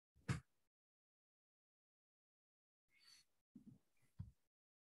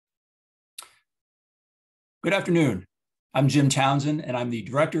Good afternoon. I'm Jim Townsend, and I'm the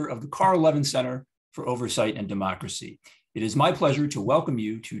director of the Carl Levin Center for Oversight and Democracy. It is my pleasure to welcome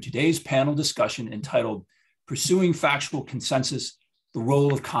you to today's panel discussion entitled Pursuing Factual Consensus, the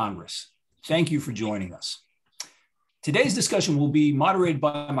Role of Congress. Thank you for joining us. Today's discussion will be moderated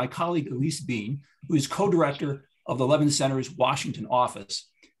by my colleague, Elise Bean, who is co-director of the Levin Center's Washington office.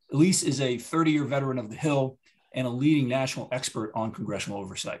 Elise is a 30-year veteran of the Hill and a leading national expert on congressional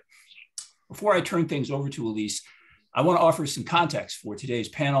oversight. Before I turn things over to Elise, I want to offer some context for today's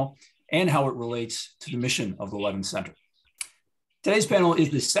panel and how it relates to the mission of the Levin Center. Today's panel is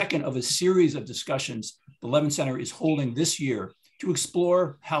the second of a series of discussions the Levin Center is holding this year to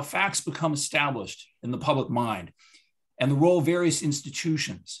explore how facts become established in the public mind and the role various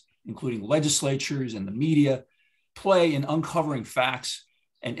institutions, including legislatures and the media, play in uncovering facts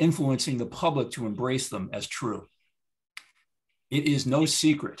and influencing the public to embrace them as true. It is no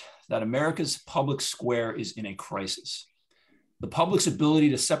secret that America's public square is in a crisis. The public's ability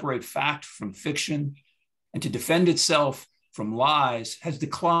to separate fact from fiction and to defend itself from lies has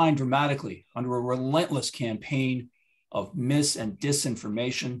declined dramatically under a relentless campaign of mis- and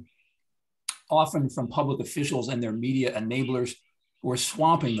disinformation, often from public officials and their media enablers who are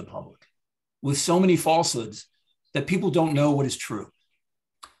swamping the public with so many falsehoods that people don't know what is true.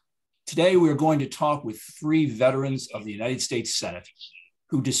 Today, we are going to talk with three veterans of the United States Senate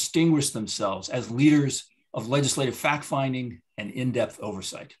who distinguish themselves as leaders of legislative fact-finding and in-depth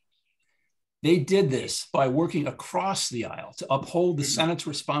oversight. They did this by working across the aisle to uphold the Senate's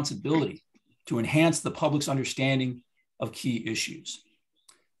responsibility to enhance the public's understanding of key issues.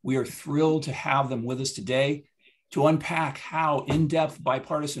 We are thrilled to have them with us today to unpack how in-depth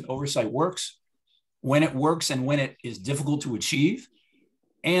bipartisan oversight works and when it is difficult to achieve,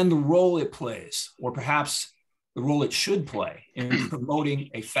 and the role it plays, or perhaps the role it should play in promoting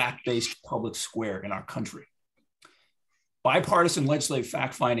a fact-based public square in our country. Bipartisan legislative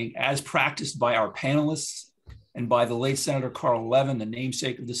fact-finding, as practiced by our panelists and by the late Senator Carl Levin, the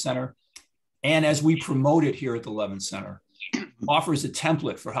namesake of the center, and as we promote it here at the Levin Center, offers a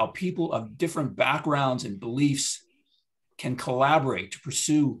template for how people of different backgrounds and beliefs can collaborate to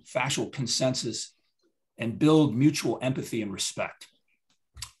pursue factual consensus and build mutual empathy and respect.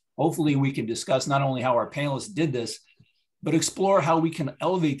 Hopefully, we can discuss not only how our panelists did this, but explore how we can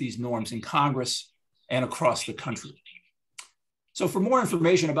elevate these norms in Congress and across the country. So for more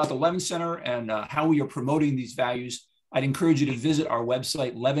information about the Levin Center and how we are promoting these values, I'd encourage you to visit our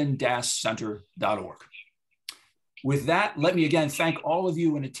website, levin-center.org. With that, let me again thank all of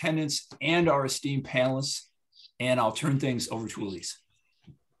you in attendance and our esteemed panelists, and I'll turn things over to Elise.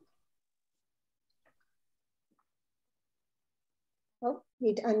 Oh,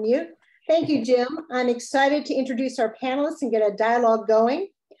 need to unmute. Thank you, Jim. I'm excited to introduce our panelists and get a dialogue going.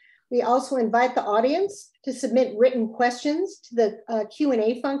 We also invite the audience to submit written questions to the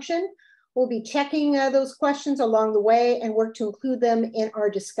Q&A function. We'll be checking those questions along the way and work to include them in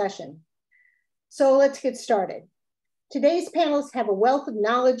our discussion. So let's get started. Today's panelists have a wealth of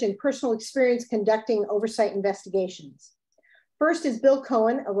knowledge and personal experience conducting oversight investigations. First is Bill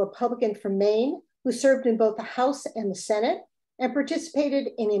Cohen, a Republican from Maine, who served in both the House and the Senate and participated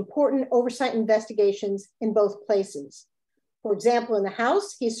in important oversight investigations in both places. For example, in the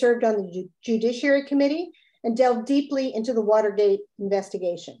House, he served on the Judiciary Committee and delved deeply into the Watergate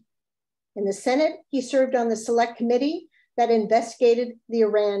investigation. In the Senate, he served on the Select Committee that investigated the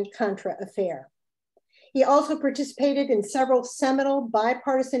Iran-Contra affair. He also participated in several seminal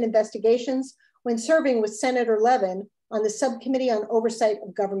bipartisan investigations when serving with Senator Levin on the Subcommittee on Oversight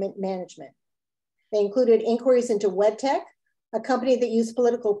of Government Management. They included inquiries into WedTech, a company that used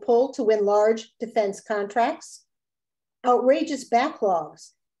political pull to win large defense contracts, outrageous backlogs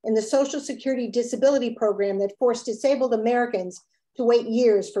in the Social Security disability program that forced disabled Americans to wait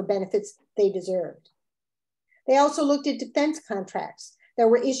years for benefits they deserved. They also looked at defense contracts that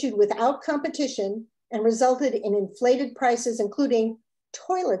were issued without competition and resulted in inflated prices, including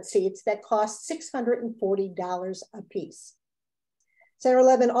toilet seats that cost $640 a piece. Senator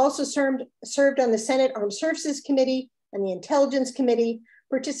Levin also served on the Senate Armed Services Committee and the Intelligence Committee,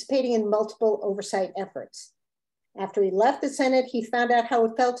 participating in multiple oversight efforts. After he left the Senate, he found out how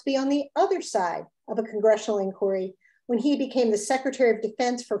it felt to be on the other side of a congressional inquiry when he became the Secretary of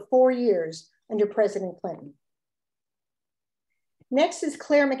Defense for 4 years under President Clinton. Next is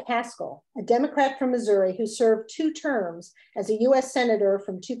Claire McCaskill, a Democrat from Missouri who served 2 terms as a US Senator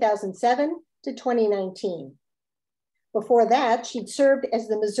from 2007 to 2019. Before that, she'd served as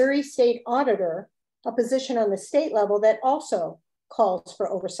the Missouri State Auditor, a position on the state level that also calls for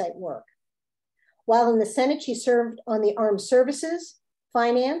oversight work. While in the Senate, she served on the Armed Services,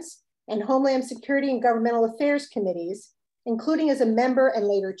 Finance, and Homeland Security and Governmental Affairs committees, including as a member and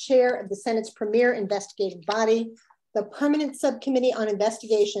later chair of the Senate's premier investigative body, the Permanent Subcommittee on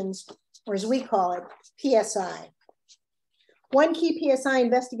Investigations, or as we call it, PSI. One key PSI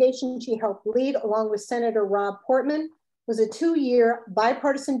investigation she helped lead, along with Senator Rob Portman, was a 2-year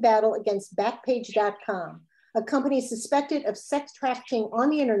bipartisan battle against Backpage.com, a company suspected of sex trafficking on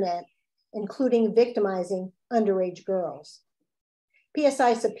the internet, including victimizing underage girls.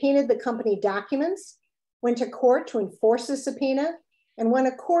 PSI subpoenaed the company documents, went to court to enforce the subpoena, and won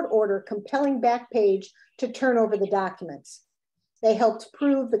a court order compelling Backpage to turn over the documents. They helped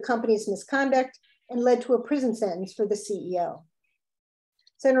prove the company's misconduct and led to a prison sentence for the CEO.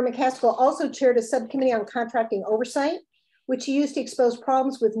 Senator McCaskill also chaired a subcommittee on contracting oversight, which he used to expose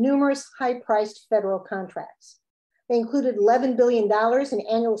problems with numerous high-priced federal contracts. They included $11 billion in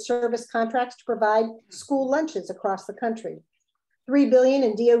annual service contracts to provide school lunches across the country, $3 billion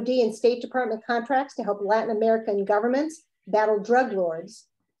in DoD and State Department contracts to help Latin American governments battle drug lords,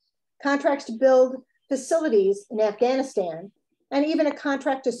 contracts to build facilities in Afghanistan, and even a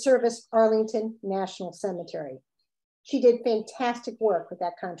contract to service Arlington National Cemetery. She did fantastic work with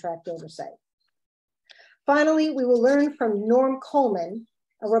that contract oversight. Finally, we will learn from Norm Coleman,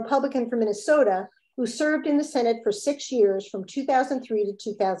 a Republican from Minnesota, who served in the Senate for 6 years from 2003 to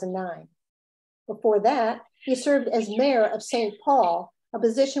 2009. Before that, he served as mayor of St. Paul, a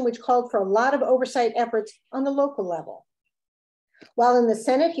position which called for a lot of oversight efforts on the local level. While in the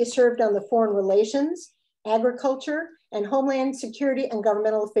Senate, he served on the Foreign Relations, Agriculture, and Homeland Security and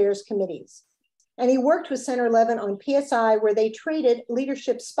Governmental Affairs committees. And he worked with Senator Levin on PSI, where they traded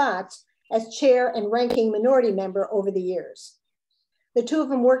leadership spots as chair and ranking minority member over the years. The two of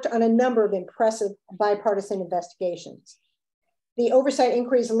them worked on a number of impressive bipartisan investigations. The oversight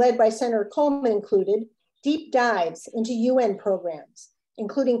inquiries led by Senator Coleman included deep dives into UN programs,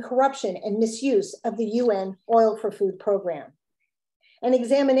 including corruption and misuse of the UN Oil for Food program, an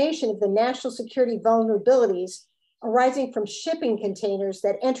examination of the national security vulnerabilities arising from shipping containers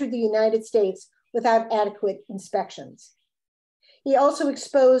that entered the United States without adequate inspections. He also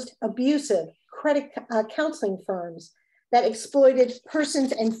exposed abusive credit counseling firms that exploited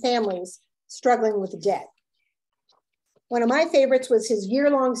persons and families struggling with debt. One of my favorites was his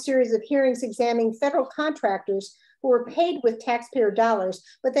year-long series of hearings examining federal contractors who were paid with taxpayer dollars,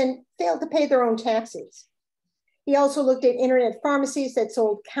 but then failed to pay their own taxes. He also looked at internet pharmacies that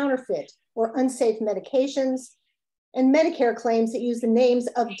sold counterfeit or unsafe medications, and Medicare claims that use the names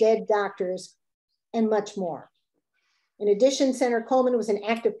of dead doctors, and much more. In addition, Senator Coleman was an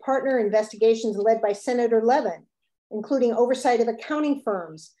active partner in investigations led by Senator Levin, including oversight of accounting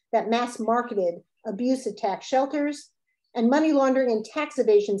firms that mass marketed abusive tax shelters and money laundering and tax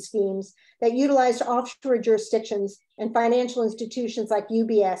evasion schemes that utilized offshore jurisdictions and financial institutions like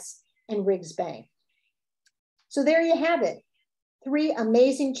UBS and Riggs Bank. So there you have it, 3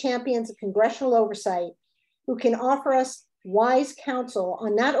 amazing champions of congressional oversight who can offer us wise counsel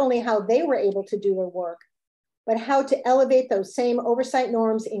on not only how they were able to do their work, but how to elevate those same oversight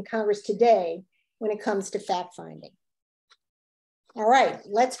norms in Congress today when it comes to fact-finding. All right,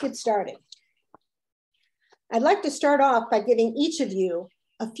 let's get started. I'd like to start off by giving each of you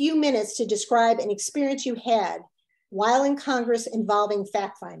a few minutes to describe an experience you had while in Congress involving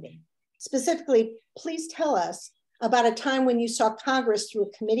fact-finding. Specifically, please tell us about a time when you saw Congress, through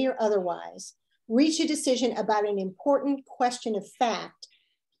a committee or otherwise, reach a decision about an important question of fact,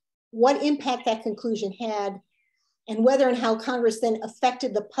 what impact that conclusion had, and whether and how Congress then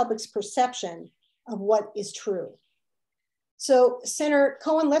affected the public's perception of what is true. So, Senator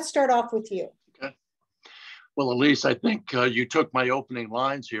Cohen, let's start off with you. Okay. Well, Elise, I think you took my opening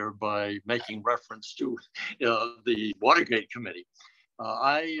lines here by making reference to the Watergate Committee.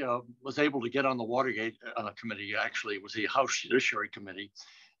 I was able to get on the Watergate Committee. Actually, it was the House Judiciary Committee,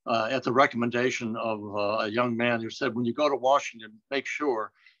 at the recommendation of a young man who said, when you go to Washington, make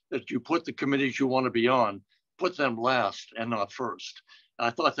sure that you put the committees you want to be on, put them last and not first. I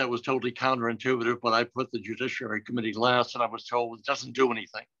thought that was totally counterintuitive, but I put the Judiciary Committee last, and I was told it doesn't do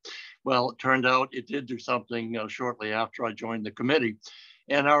anything. Well, it turned out it did do something shortly after I joined the committee.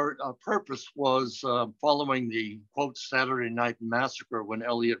 And our purpose was following the, quote, Saturday Night Massacre, when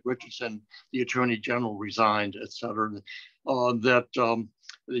Elliot Richardson, the Attorney General, resigned, et cetera, that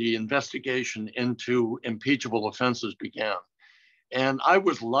the investigation into impeachable offenses began. And I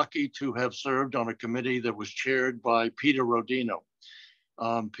was lucky to have served on a committee that was chaired by Peter Rodino.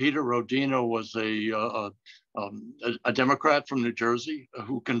 Peter Rodino was a Democrat from New Jersey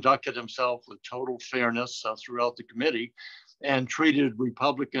who conducted himself with total fairness throughout the committee and treated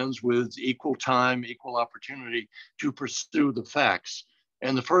Republicans with equal time, equal opportunity to pursue the facts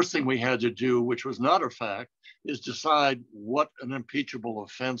And the first thing we had to do, which was not a fact, is decide what an impeachable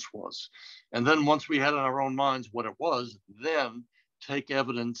offense was. And then once we had in our own minds what it was, then take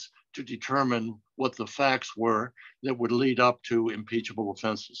evidence to determine what the facts were that would lead up to impeachable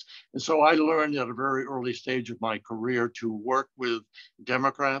offenses. And so I learned at a very early stage of my career to work with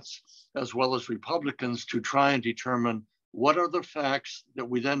Democrats as well as Republicans to try and determine what are the facts that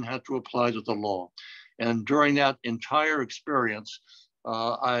we then had to apply to the law. And during that entire experience,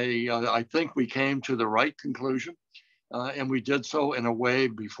 I think we came to the right conclusion, and we did so in a way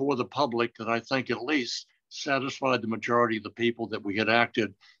before the public that I think at least satisfied the majority of the people that we had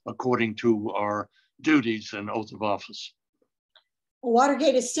acted according to our duties and oath of office.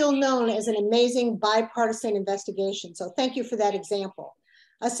 Watergate is still known as an amazing bipartisan investigation. So thank you for that example.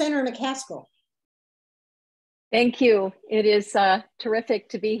 Senator McCaskill. Thank you. It is terrific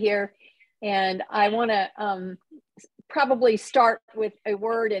to be here. And I want to probably start with a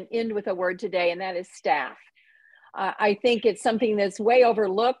word and end with a word today, and that is staff. I think it's something that's way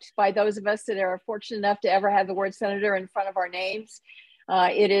overlooked by those of us that are fortunate enough to ever have the word senator in front of our names.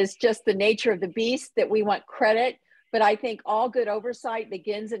 It is just the nature of the beast that we want credit, but I think all good oversight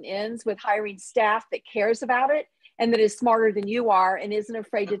begins and ends with hiring staff that cares about it and that is smarter than you are and isn't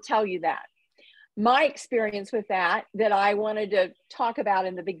afraid to tell you that. My experience with that I wanted to talk about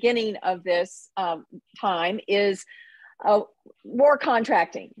in the beginning of this time is war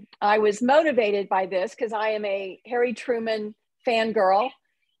contracting. I was motivated by this because I am a Harry Truman fangirl,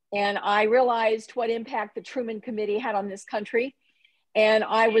 and I realized what impact the Truman Committee had on this country. And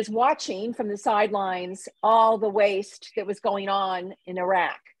I was watching from the sidelines all the waste that was going on in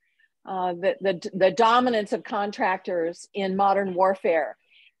Iraq, the dominance of contractors in modern warfare,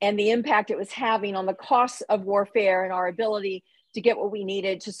 and the impact it was having on the costs of warfare and our ability to get what we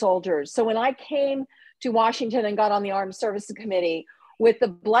needed to soldiers. So when I came to Washington and got on the Armed Services Committee, with the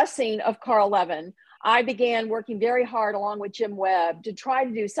blessing of Carl Levin, I began working very hard along with Jim Webb to try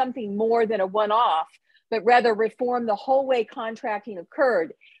to do something more than a one-off, but rather reform the whole way contracting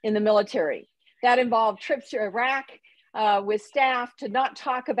occurred in the military. That involved trips to Iraq with staff to not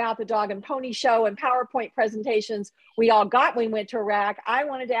talk about the dog and pony show and PowerPoint presentations we all got when we went to Iraq. I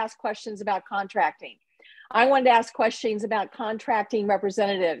wanted to ask questions about contracting. I wanted to ask questions about contracting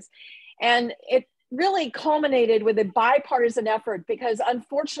representatives. And it really culminated with a bipartisan effort because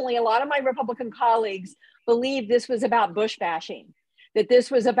unfortunately, a lot of my Republican colleagues believed this was about Bush bashing, that this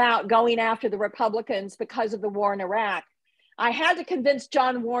was about going after the Republicans because of the war in Iraq. I had to convince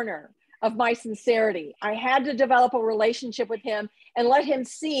John Warner of my sincerity. I had to develop a relationship with him and let him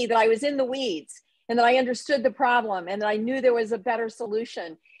see that I was in the weeds and that I understood the problem and that I knew there was a better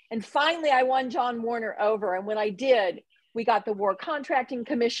solution. And finally, I won John Warner over. And when I did, we got the War Contracting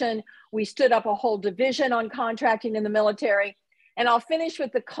Commission. We stood up a whole division on contracting in the military. And I'll finish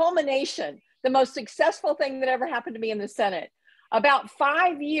with the culmination, the most successful thing that ever happened to me in the Senate. About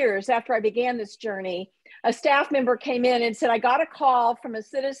 5 years after I began this journey, a staff member came in and said, I got a call from a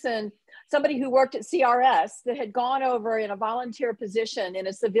citizen, somebody who worked at CRS that had gone over in a volunteer position in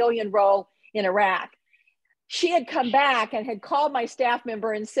a civilian role in Iraq. She had come back and had called my staff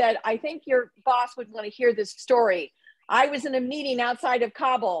member and said, I think your boss would want to hear this story. I was in a meeting outside of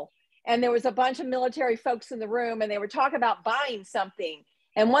Kabul and there was a bunch of military folks in the room and they were talking about buying something.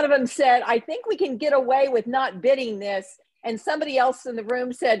 And one of them said, I think we can get away with not bidding this. And somebody else in the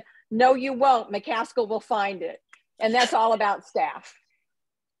room said, no, you won't. McCaskill will find it. And that's all about staff.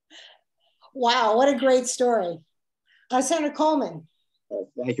 Wow, what a great story. Senator Coleman.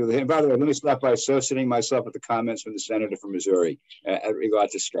 Thank you. And by the way, let me start by associating myself with the comments from the senator from Missouri at regard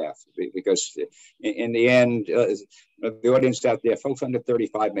to staff, because in the end, the audience out there, folks under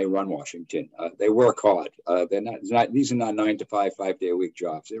 35 may run Washington. They work hard. These are not 9 to 5, 5-day-a-week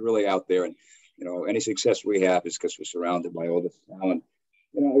jobs. They're really out there, and any success we have is because we're surrounded by all this talent.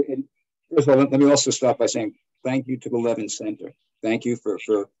 And first of all, let me also start by saying thank you to the Levin Center. Thank you for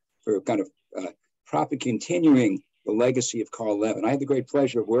kind of proper continuing the legacy of Carl Levin. I had the great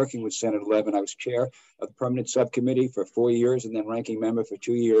pleasure of working with Senator Levin. I was chair of the permanent subcommittee for 4 years and then ranking member for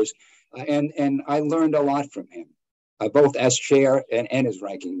 2 years. And I learned a lot from him, both as chair and as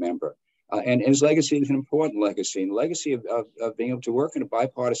ranking member. And his legacy is an important legacy, and legacy of being able to work in a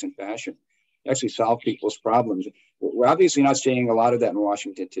bipartisan fashion, actually solve people's problems. We're obviously not seeing a lot of that in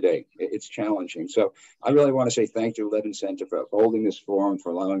Washington today. It's challenging. So I really want to say thank you to the Levin Center for holding this forum,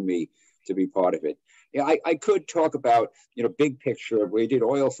 for allowing me to be part of it. Yeah, I could talk about, big picture. We did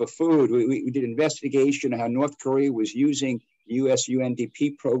oil for food. We did investigation of how North Korea was using the U.S.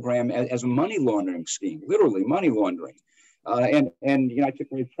 UNDP program as a money laundering scheme, literally money laundering. And I took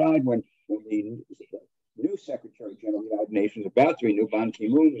great pride when the new Secretary General of the United Nations, about to be new, Ban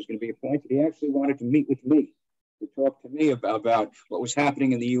Ki-moon, was going to be appointed. He actually wanted to meet with me, to talk to me about what was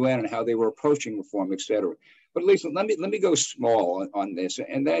happening in the UN and how they were approaching reform, et cetera. But Lisa, let me go small on this,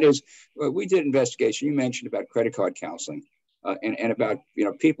 and that is, we did investigation. You mentioned about credit card counseling and about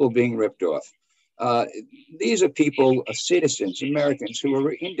people being ripped off. These are people, citizens, Americans who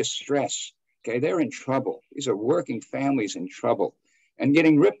are in distress. Okay, they're in trouble. These are working families in trouble, and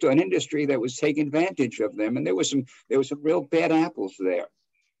getting ripped on an industry that was taking advantage of them. And there was some real bad apples there.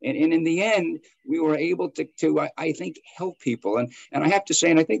 And in the end, we were able to I think, help people. And I have to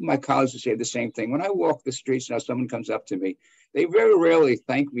say, and I think my colleagues would say the same thing. When I walk the streets now, someone comes up to me, they very rarely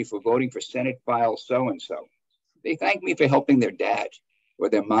thank me for voting for Senate file so-and-so. They thank me for helping their dad or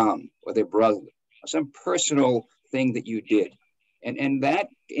their mom or their brother, or some personal thing that you did. And that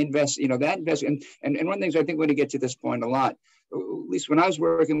and one of the things I think we're going to get to this point a lot, at least when I was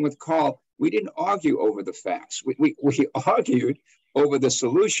working with Carl, we didn't argue over the facts. We argued over the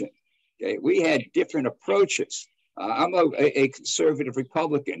solution. Okay, we had different approaches. I'm a conservative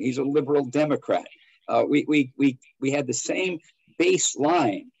Republican. He's a liberal Democrat. We had the same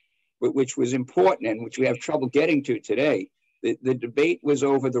baseline, which was important and which we have trouble getting to today. The debate was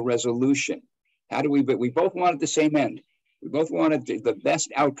over the resolution. But we both wanted the same end. We both wanted the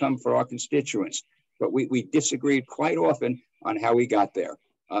best outcome for our constituents, but we disagreed quite often on how we got there.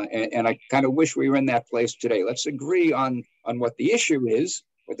 And I kind of wish we were in that place today. Let's agree on what the issue is,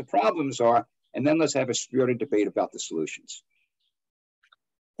 what the problems are, and then let's have a spirited debate about the solutions.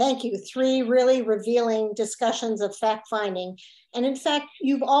 Thank you. 3 really revealing discussions of fact-finding. And in fact,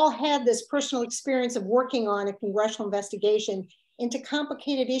 you've all had this personal experience of working on a congressional investigation into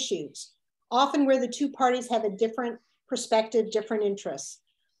complicated issues, often where the two parties have a different perspective, different interests.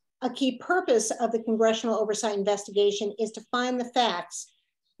 A key purpose of the congressional oversight investigation is to find the facts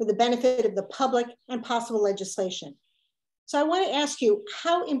for the benefit of the public and possible legislation. So I want to ask you,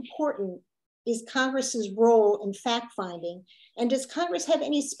 how important is Congress's role in fact-finding? And does Congress have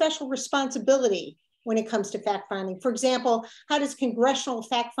any special responsibility when it comes to fact-finding? For example, how does congressional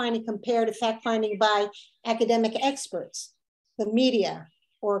fact-finding compare to fact-finding by academic experts, the media,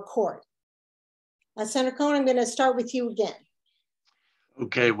 or a court? Senator Cohen, I'm going to start with you again.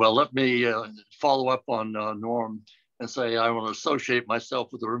 Okay, well, let me follow up on Norm and say I want to associate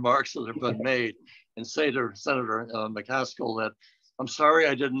myself with the remarks that have been made and say to Senator McCaskill that I'm sorry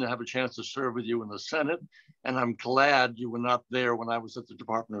I didn't have a chance to serve with you in the Senate, and I'm glad you were not there when I was at the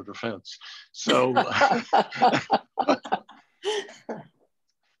Department of Defense. So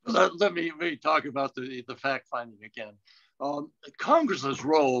let me talk about the fact-finding again. Congress's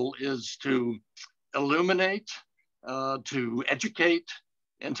role is to illuminate, to educate,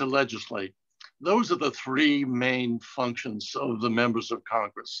 and to legislate. Those are the 3 main functions of the members of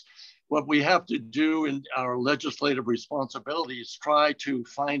Congress. What we have to do in our legislative responsibility is try to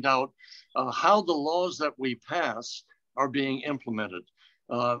find out how the laws that we pass are being implemented.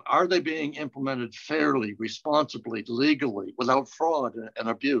 Are they being implemented fairly, responsibly, legally, without fraud and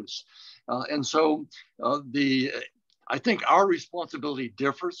abuse? And so I think our responsibility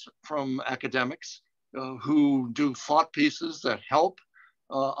differs from academics who do thought pieces that help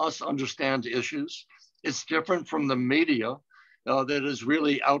us understand issues. It's different from the media that is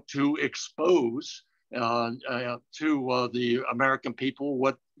really out to expose to the American people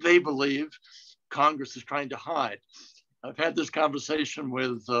what they believe Congress is trying to hide. I've had this conversation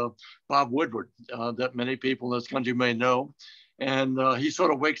with Bob Woodward that many people in this country may know. And he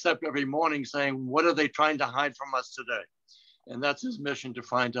sort of wakes up every morning saying, what are they trying to hide from us today? And that's his mission, to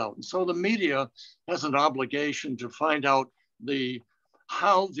find out. And so the media has an obligation to find out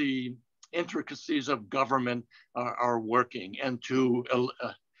how the intricacies of government are working and to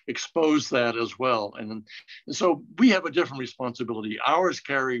expose that as well. And so we have a different responsibility. Ours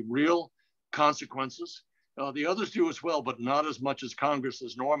carry real consequences. The others do as well, but not as much as Congress,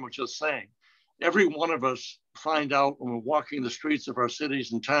 as Norm was just saying. Every one of us find out when we're walking the streets of our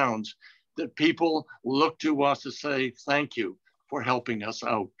cities and towns that people look to us to say, thank you for helping us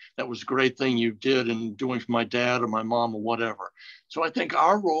out. That was a great thing you did and doing for my dad or my mom or whatever. So I think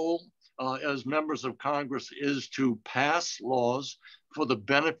our role as members of Congress is to pass laws for the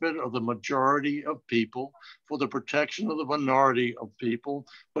benefit of the majority of people, for the protection of the minority of people,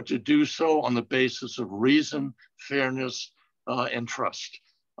 but to do so on the basis of reason, fairness, and trust.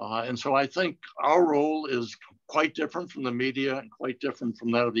 And so I think our role is quite different from the media and quite different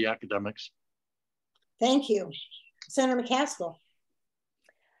from that of the academics. Thank you. Senator McCaskill.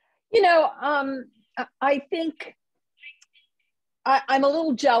 You know, I think I'm a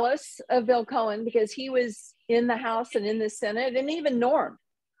little jealous of Bill Cohen because he was in the House and in the Senate, and even Norm.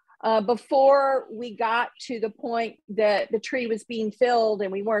 before we got to the point that the tree was being filled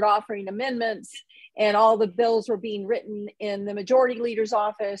and we weren't offering amendments and all the bills were being written in the majority leader's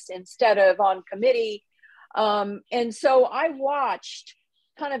office instead of on committee. And so I watched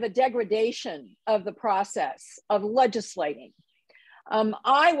kind of a degradation of the process of legislating.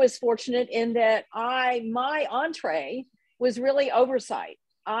 I was fortunate in that my entree was really oversight.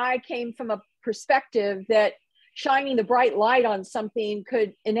 I came from a perspective that shining the bright light on something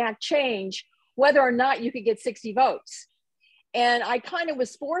could enact change, whether or not you could get 60 votes. And I kind of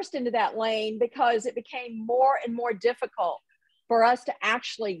was forced into that lane because it became more and more difficult for us to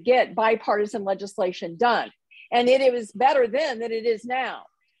actually get bipartisan legislation done. And it was better then than it is now.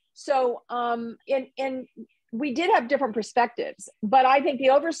 So, and we did have different perspectives, but I think the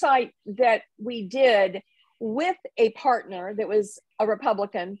oversight that we did with a partner that was a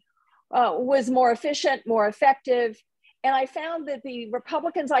Republican was more efficient, more effective. And I found that the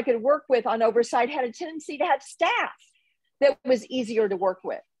Republicans I could work with on oversight had a tendency to have staff that was easier to work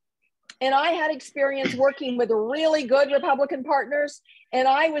with. And I had experience working with really good Republican partners, and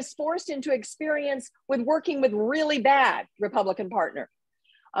I was forced into experience with working with really bad Republican partners.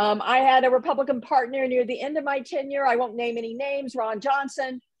 I had a Republican partner near the end of my tenure, I won't name any names, Ron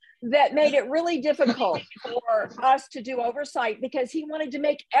Johnson, that made it really difficult for us to do oversight because he wanted to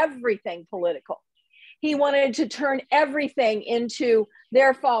make everything political. He wanted to turn everything into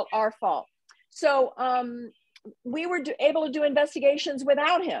their fault, our fault. So we were able to do investigations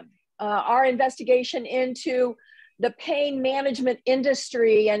without him. Our investigation into the pain management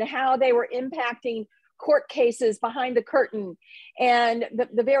industry and how they were impacting court cases behind the curtain, and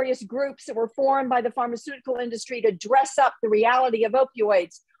the various groups that were formed by the pharmaceutical industry to dress up the reality of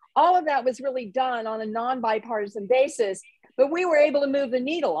opioids. All of that was really done on a non-bipartisan basis, but we were able to move the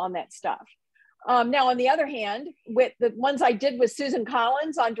needle on that stuff. Now, on the other hand, with the ones I did with Susan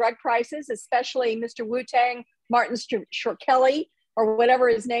Collins on drug prices, especially Mr. Wu-Tang, Martin Shkreli, or whatever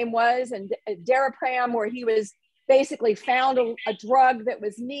his name was, and Darapram, where he was basically found a drug that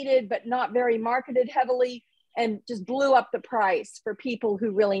was needed but not very marketed heavily and just blew up the price for people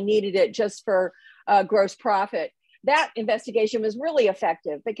who really needed it just for gross profit. That investigation was really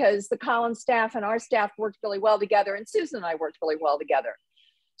effective because the Collins staff and our staff worked really well together, and Susan and I worked really well together.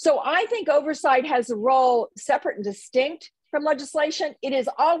 So I think oversight has a role separate and distinct from legislation. It is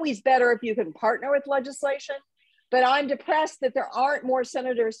always better if you can partner with legislation, but I'm depressed that there aren't more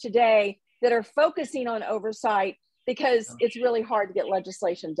senators today that are focusing on oversight because it's really hard to get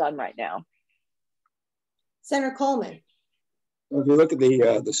legislation done right now. Senator Coleman. Well, if you look at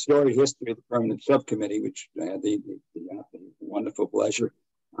the story history of the permanent subcommittee, which I had the wonderful pleasure,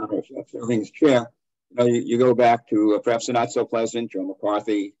 honor of serving as chair, you go back to perhaps a not so pleasant Joe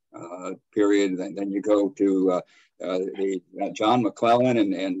McCarthy period, and then you go to John McClellan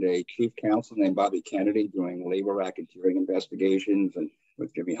and a chief counsel named Bobby Kennedy doing labor racketeering investigations, and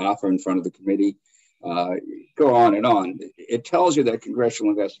with Jimmy Hoffa in front of the committee. Go on and on. It tells you that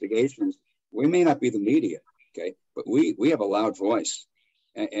congressional investigations, we may not be the media, okay, but we have a loud voice.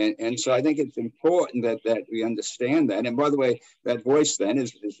 And so I think it's important that we understand that. And by the way, that voice then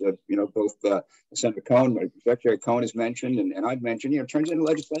is both Senator Cohen, Secretary Cohen has mentioned, and I've mentioned, turns into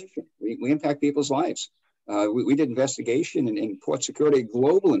legislation. We impact people's lives. We did investigation in port security,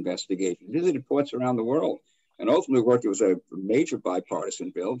 global investigation, visited ports around the world, and ultimately worked. It was a major bipartisan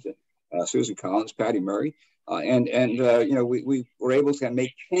bill. Susan Collins, Patty Murray, we were able to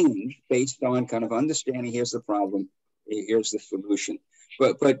make change based on kind of understanding. Here's the problem. Here's the solution.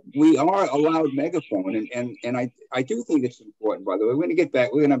 But we are a loud megaphone, and I do think it's important. By the way, we're going to get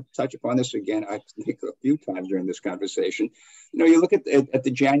back. We're going to touch upon this again, I think, a few times during this conversation. You look at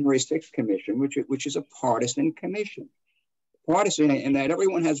the January 6th Commission, which is a partisan commission, partisan, in that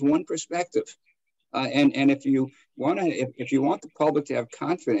everyone has one perspective. And if you want the public to have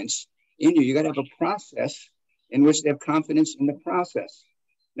confidence in you, got to have a process in which they have confidence in the process.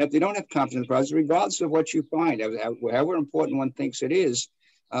 Now, if they don't have confidence in the process, regardless of what you find, however important one thinks it is,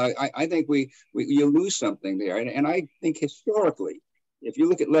 I think you lose something there. And I think historically, if you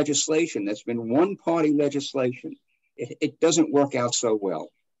look at legislation that's been one-party legislation, it doesn't work out so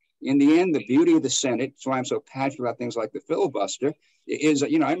well. In the end, the beauty of the Senate, that's why I'm so passionate about things like the filibuster, is, I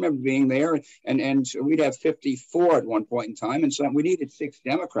remember being there, and so we'd have 54 at one point in time, and so we needed 6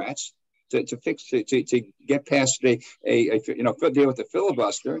 Democrats to get past deal with the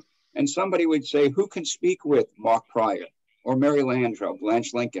filibuster. And somebody would say, who can speak with Mark Pryor or Mary Landrieu,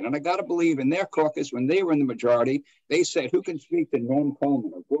 Blanche Lincoln? And I got to believe in their caucus, when they were in the majority, they said, who can speak to Norm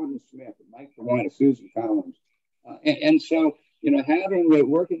Coleman or Gordon Smith or Mike DeWine or Susan Collins? And so,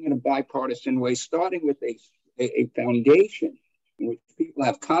 working in a bipartisan way, starting with a foundation in which people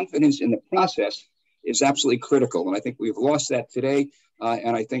have confidence in the process is absolutely critical. And I think we've lost that today.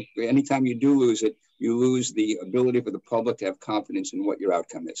 And I think anytime you do lose it, you lose the ability for the public to have confidence in what your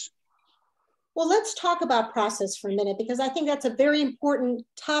outcome is. Well, let's talk about process for a minute, because I think that's a very important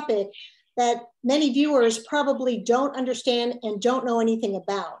topic that many viewers probably don't understand and don't know anything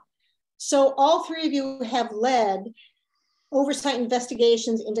about. So all three of you have led oversight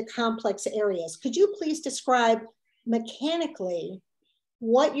investigations into complex areas. Could you please describe mechanically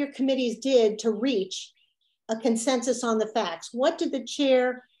what your committees did to reach a consensus on the facts? What did the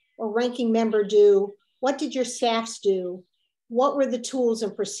chair or ranking member do? What did your staffs do? What were the tools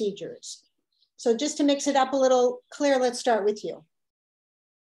and procedures? So just to mix it up a little, Claire, let's start with you.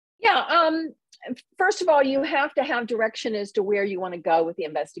 Yeah, first of all, you have to have direction as to where you want to go with the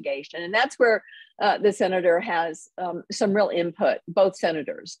investigation. And that's where the senator has some real input, both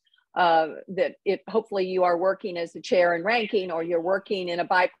senators, that if hopefully you are working as the chair and ranking, or you're working in a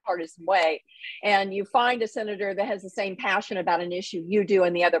bipartisan way, and you find a senator that has the same passion about an issue you do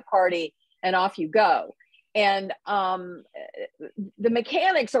in the other party, and off you go. And the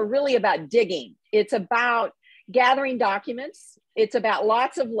mechanics are really about digging. It's about gathering documents. It's about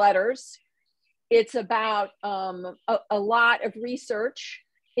lots of letters. It's about a lot of research.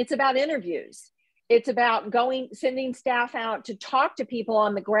 It's about interviews. It's about sending staff out to talk to people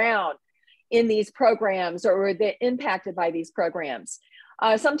on the ground in these programs or that impacted by these programs.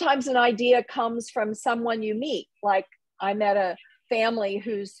 Sometimes an idea comes from someone you meet. Like I met a family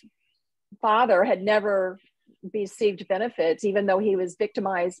whose father had never received benefits, even though he was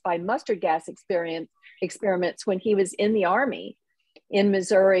victimized by mustard gas experiments when he was in the Army in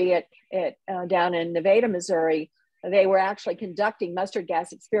Missouri, down in Nevada, Missouri. They were actually conducting mustard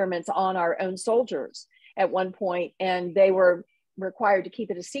gas experiments on our own soldiers at one point, and they were required to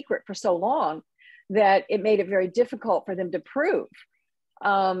keep it a secret for so long that it made it very difficult for them to prove,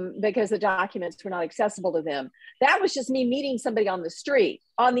 because the documents were not accessible to them. That was just me meeting somebody on the street.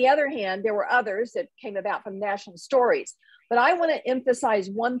 On the other hand, there were others that came about from national stories. But I want to emphasize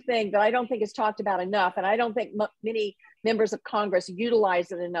one thing that I don't think is talked about enough, and I don't think many members of Congress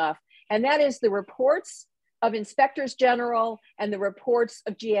utilize it enough, and that is the reports of inspectors general and the reports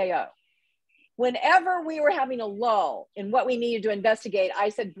of GAO. Whenever we were having a lull in what we needed to investigate, I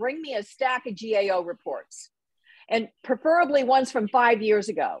said, bring me a stack of GAO reports, and preferably ones from 5 years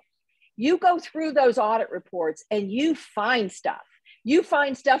ago. You go through those audit reports and you find stuff. You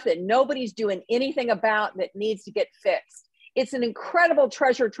find stuff that nobody's doing anything about that needs to get fixed. It's an incredible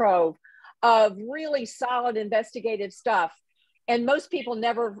treasure trove of really solid investigative stuff. And most people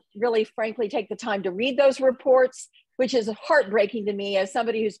never really, frankly, take the time to read those reports, which is heartbreaking to me as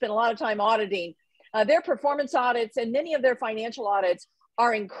somebody who spent a lot of time auditing. Their performance audits and many of their financial audits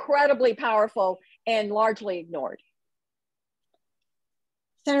are incredibly powerful and largely ignored.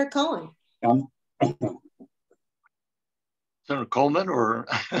 Senator Cohen. Senator Coleman or?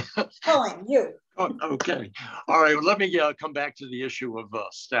 Cohen, you. Oh, okay. All right. Well, let me come back to the issue of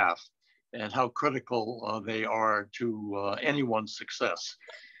staff and how critical they are to anyone's success.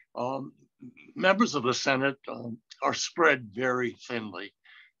 Members of the Senate are spread very thinly.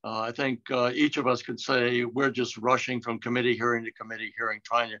 I think each of us could say we're just rushing from committee hearing to committee hearing,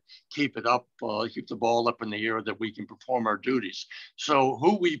 trying to keep it up, keep the ball up in the air that we can perform our duties. So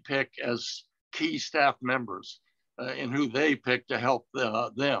who we pick as key staff members and who they pick to help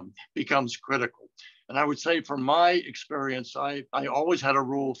them becomes critical. And I would say from my experience, I always had a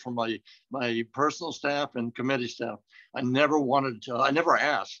rule for my personal staff and committee staff. I never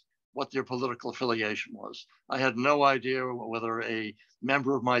asked what their political affiliation was. I had no idea whether a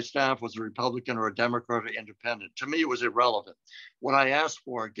member of my staff was a Republican or a Democrat or independent. To me, it was irrelevant. What I asked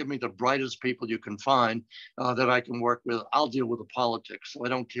for, give me the brightest people you can find that I can work with. I'll deal with the politics. So I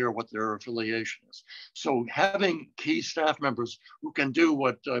don't care what their affiliation is. So having key staff members who can do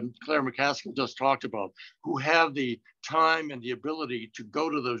what Claire McCaskill just talked about, who have the time and the ability to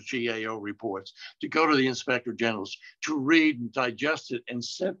go to those GAO reports, to go to the inspector generals, to read and digest it and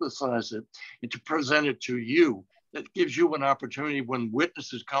synthesize it and to present it to you. That gives you an opportunity when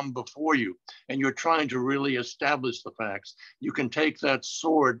witnesses come before you and you're trying to really establish the facts. You can take that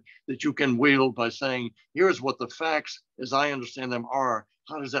sword that you can wield by saying, here's what the facts, as I understand them, are.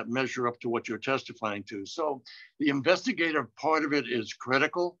 How does that measure up to what you're testifying to? So the investigative part of it is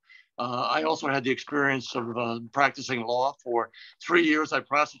critical. I also had the experience of practicing law. For 3 years, I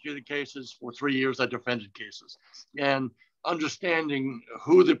prosecuted cases. For 3 years, I defended cases. And understanding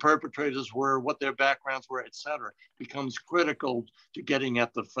who the perpetrators were, what their backgrounds were, et cetera, becomes critical to getting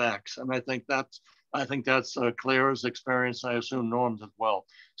at the facts. And I think that's Claire's experience. I assume Norm's as well.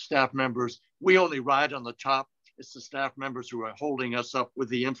 Staff members, we only ride on the top It's the staff members who are holding us up with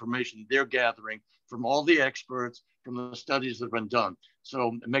the information they're gathering from all the experts, from the studies that have been done.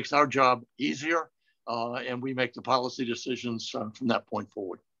 So it makes our job easier, and we make the policy decisions from that point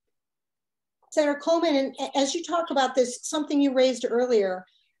forward. Senator Coleman, and as you talk about this, something you raised earlier,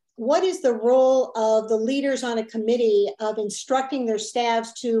 what is the role of the leaders on a committee of instructing their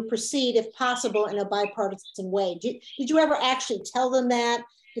staffs to proceed, if possible, in a bipartisan way? Did you ever actually tell them that?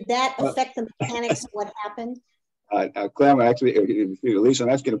 Did that affect the mechanics of what happened? Claire, actually, Lisa, I'm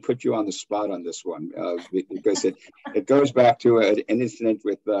actually going to put you on the spot on this one because it goes back to an incident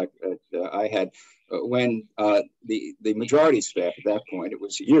with I had when the majority staff at that point, it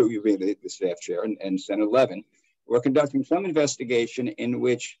was you being the staff chair, and Senator Levin, were conducting some investigation in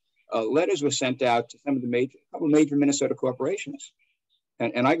which letters were sent out to some of the couple major Minnesota corporations.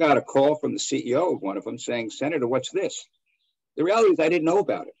 And I got a call from the CEO of one of them saying, Senator, what's this? The reality is I didn't know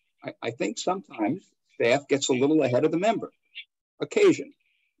about it. I think sometimes staff gets a little ahead of the member. Occasion.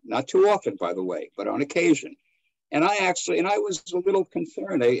 Not too often, by the way, but on occasion. And I was a little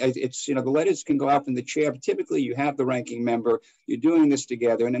concerned. It's, the letters can go out from the chair, but typically you have the ranking member, you're doing this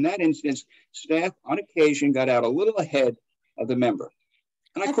together. And in that instance, staff on occasion got out a little ahead of the member.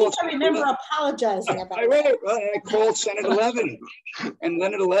 And I remember apologizing about it. I called Senator Levin, and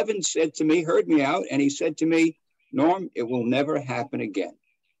Senator Levin said to me, heard me out, and he said to me, Norm, it will never happen again.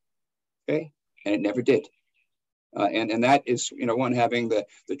 Okay? And it never did. And that is, one having the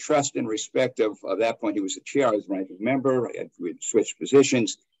trust and respect of that point. He was the chair, I was the ranking member, we'd switched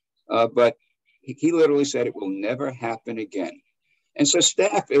positions, but he literally said it will never happen again. And so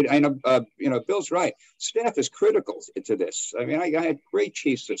staff, I know, Bill's right. Staff is critical to this. I mean, I had great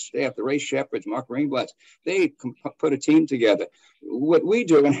chiefs of staff, the Ray Shepherds, Mark Greenblatt. They put a team together. What we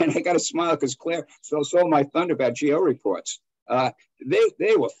do, and I got to smile because Claire stole my thunder about GO reports.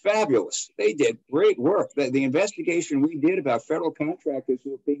 They were fabulous. They did great work. The investigation we did about federal contractors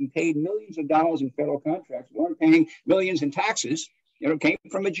who were being paid millions of dollars in federal contracts, weren't paying millions in taxes, came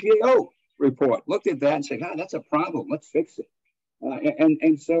from a GAO report. Looked at that and said, that's a problem. Let's fix it.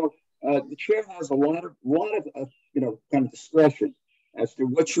 So the chair has a lot of kind of discretion as to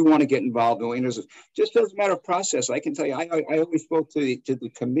what you want to get involved in. Just as a matter of process, I can tell you, I always spoke to the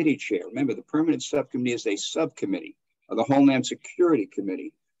committee chair. Remember, the permanent subcommittee is a subcommittee of the Homeland Security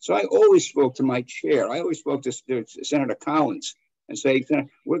Committee. So I always spoke to my chair. I always spoke to Senator Collins and say,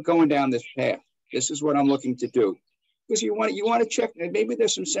 we're going down this path. This is what I'm looking to do. Because you want to check, maybe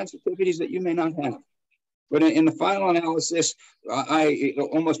there's some sensitivities that you may not have. But in the final analysis, I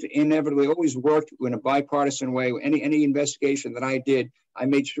almost inevitably always worked in a bipartisan way. Any investigation that I did, I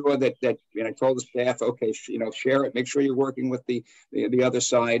made sure that I told the staff, okay, share it. Make sure you're working with the other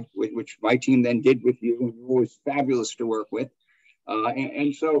side, which my team then did with you. And you were always fabulous to work with.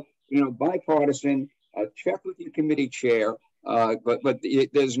 And so, bipartisan, check with your committee chair. But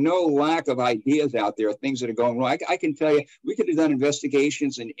there's no lack of ideas out there, things that are going wrong. I can tell you, we could have done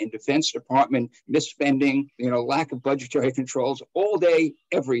investigations in Defense Department, misspending, lack of budgetary controls all day,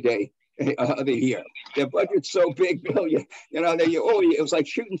 every day of the year. Their budget's so big, Bill, it was like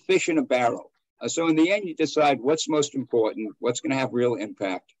shooting fish in a barrel. So in the end, you decide what's most important, what's going to have real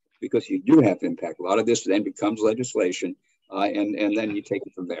impact, because you do have impact. A lot of this then becomes legislation, and then you take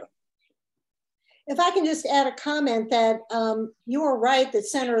it from there. If I can just add a comment that you are right that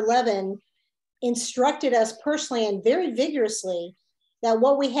Senator Levin instructed us personally and very vigorously that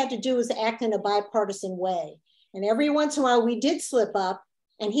what we had to do was act in a bipartisan way. And every once in a while we did slip up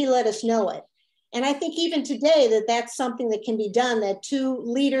and he let us know it. And I think even today that's something that can be done, that two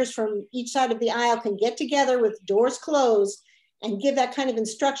leaders from each side of the aisle can get together with doors closed and give that kind of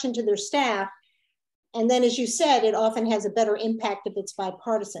instruction to their staff. And then, as you said, it often has a better impact if it's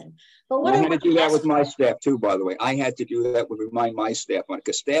bipartisan. But what I had to do that with my staff too, by the way. I had to do that with my staff on it,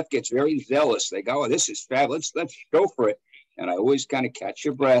 because staff gets very zealous. They go, oh, this is fab. Let's go for it. And I always kind of catch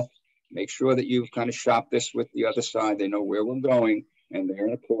your breath, make sure that you've kind of shopped this with the other side. They know where we're going, and they're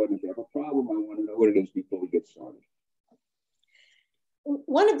in accord. If they have a problem, I want to know what it is before we get started.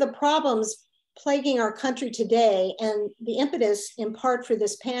 One of the problems plaguing our country today, and the impetus in part for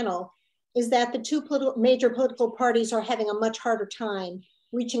this panel, is that the two major political parties are having a much harder time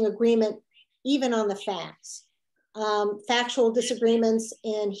reaching agreement, even on the facts. Factual disagreements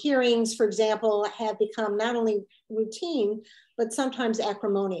in hearings, for example, have become not only routine, but sometimes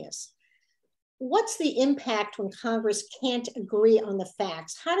acrimonious. What's the impact when Congress can't agree on the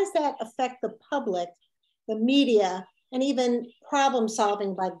facts? How does that affect the public, the media, and even problem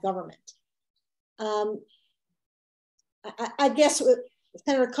solving by government? I guess,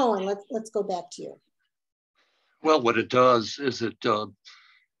 Senator Cohen, let's go back to you. Well, what it does is it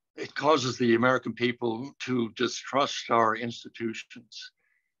it causes the American people to distrust our institutions.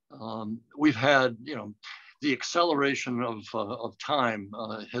 We've had, the acceleration of time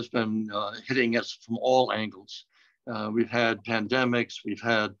has been hitting us from all angles. We've had pandemics, we've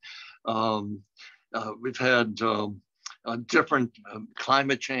had different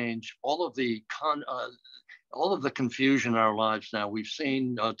climate change, all of the confusion in our lives now. We've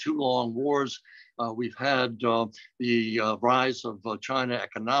seen 2 long wars. We've had the rise of China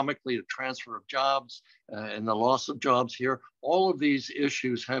economically, the transfer of jobs, and the loss of jobs here. All of these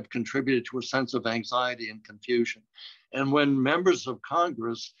issues have contributed to a sense of anxiety and confusion. And when members of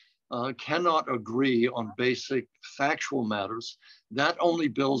Congress cannot agree on basic factual matters, that only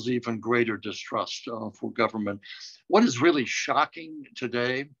builds even greater distrust for government. What is really shocking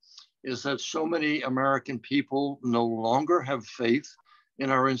today is that so many American people no longer have faith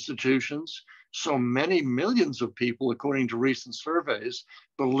in our institutions. So many millions of people, according to recent surveys,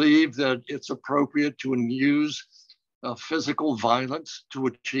 believe that it's appropriate to use physical violence to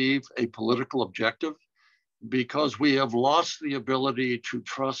achieve a political objective, because we have lost the ability to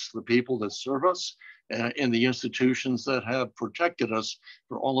trust the people that serve us in the institutions that have protected us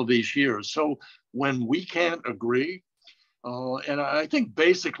for all of these years. So when we can't agree, and I think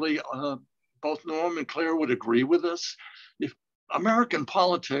basically both Norm and Claire would agree with this, if American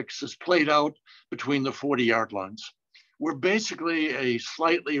politics is played out between the 40-yard lines. We're basically a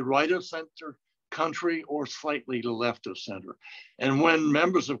slightly right of center country or slightly left of center. And when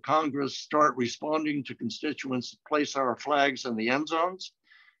members of Congress start responding to constituents that place our flags in the end zones,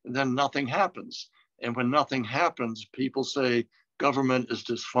 then nothing happens. And when nothing happens, people say government is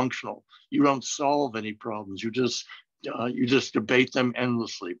dysfunctional. You don't solve any problems. You just debate them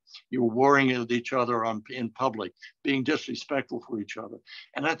endlessly. You're warring with each other in public, being disrespectful for each other.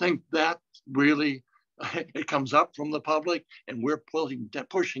 And I think that really, it comes up from the public and we're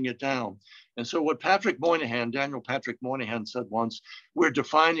pushing it down. And so what Daniel Patrick Moynihan said once, we're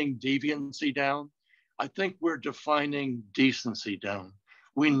defining deviancy down. I think we're defining decency down.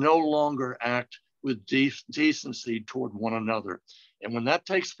 We no longer act with decency toward one another. And when that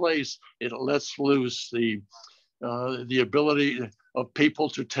takes place, it lets loose the ability of people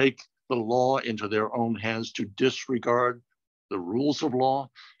to take the law into their own hands, to disregard the rules of law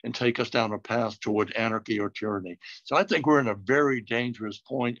and take us down a path toward anarchy or tyranny. So I think we're in a very dangerous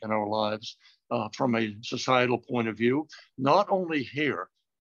point in our lives from a societal point of view, not only here,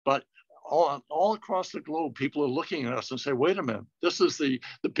 but all across the globe. People are looking at us and say, wait a minute, this is the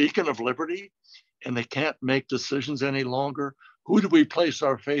beacon of liberty and they can't make decisions any longer. Who do we place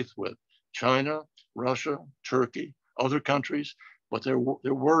our faith with? China, Russia, Turkey, other countries? But they're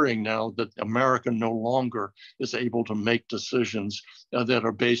worrying now that America no longer is able to make decisions that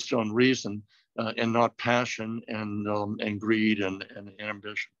are based on reason and not passion and greed and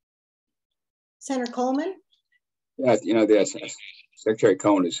ambition. Senator Coleman? Yeah, Secretary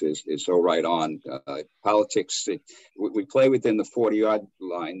Cohen is so right on. Politics, we play within the 40-yard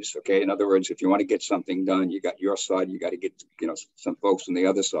lines, okay? In other words, if you want to get something done, you got your side, you got to get some folks on the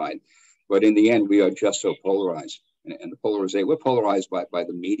other side. But in the end, we are just so polarized. And the polarization, we're polarized by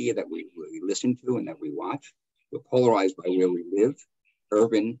the media that we listen to and that we watch. We're polarized by where we live,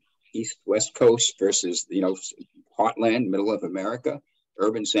 urban, east, west coast versus, heartland, middle of America,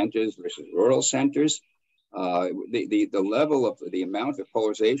 urban centers versus rural centers. The level of the amount of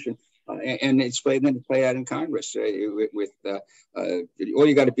polarization, and it's play out in Congress. All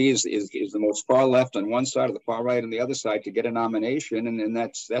you got to be is the most far left on one side or the far right on the other side to get a nomination, and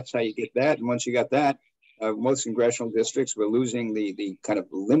that's how you get that. And once you got that, most congressional districts, we're losing the kind of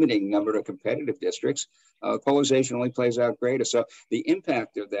limiting number of competitive districts. Polarization only plays out greater. So the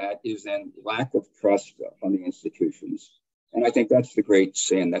impact of that is then lack of trust on the institutions. And I think that's the great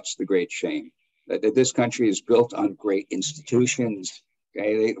sin. That's the great shame. That this country is built on great institutions.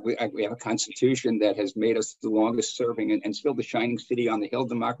 Okay? We have a constitution that has made us the longest serving and still the shining city on the hill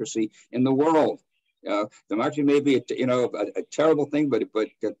democracy in the world. Democracy may be a terrible thing, but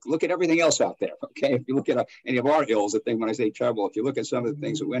look at everything else out there. Okay, if you look at any of our hills, the thing when I say terrible, if you look at some of the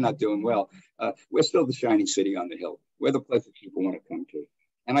things that we're not doing well, we're still the shining city on the hill. We're the place that people want to come to,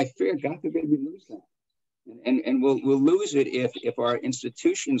 and I fear God forbid we lose that, and we'll lose it if our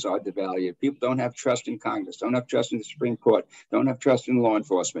institutions are devalued. People don't have trust in Congress, don't have trust in the Supreme Court, don't have trust in law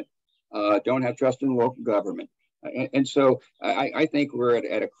enforcement, don't have trust in local government. And so I think we're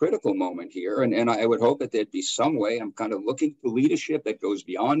at a critical moment here, and I would hope that there'd be some way. I'm kind of looking for leadership that goes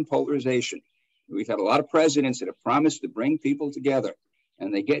beyond polarization. We've had a lot of presidents that have promised to bring people together,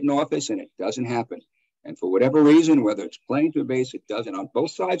 and they get in office and it doesn't happen. And for whatever reason, whether it's playing to a base, it doesn't. On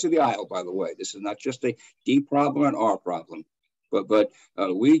both sides of the aisle, by the way, this is not just a D problem or an R problem.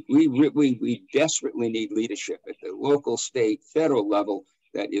 We desperately need leadership at the local, state, federal level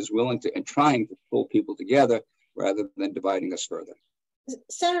that is willing to and trying to pull people together rather than dividing us further.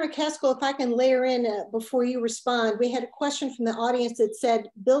 Senator McCaskill, if I can layer in before you respond, we had a question from the audience that said,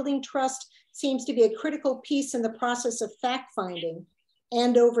 building trust seems to be a critical piece in the process of fact-finding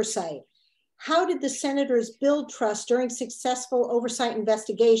and oversight. How did the senators build trust during successful oversight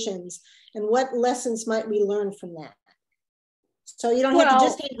investigations, and what lessons might we learn from that? So you don't have to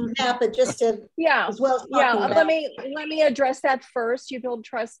just answer that, but just to as well as about. Let me address that first. You build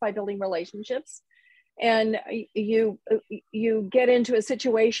trust by building relationships, and you get into a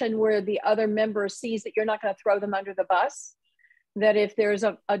situation where the other member sees that you're not going to throw them under the bus. That if there's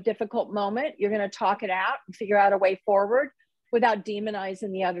a difficult moment, you're going to talk it out and figure out a way forward without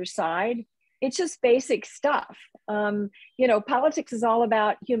demonizing the other side. It's just basic stuff. You know, politics is all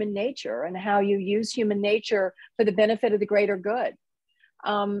about human nature and how you use human nature for the benefit of the greater good.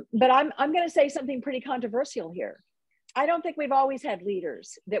 But I'm going to say something pretty controversial here. I don't think we've always had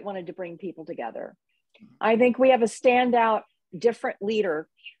leaders that wanted to bring people together. I think we have a standout, different leader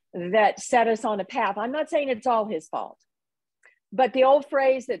that set us on a path. I'm not saying it's all his fault, but the old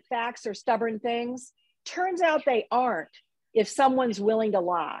phrase that facts are stubborn things, turns out they aren't if someone's willing to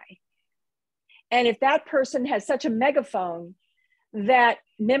lie. And if that person has such a megaphone that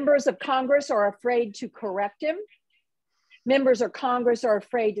members of Congress are afraid to correct him, members of Congress are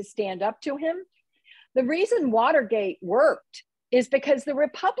afraid to stand up to him. The reason Watergate worked is because the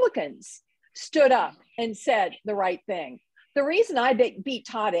Republicans stood up and said the right thing. The reason I beat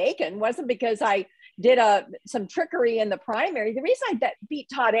Todd Akin wasn't because I did some trickery in the primary. The reason I beat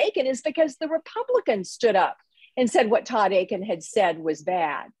Todd Akin is because the Republicans stood up and said what Todd Akin had said was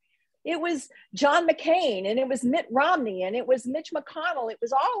bad. It was John McCain, and it was Mitt Romney, and it was Mitch McConnell. It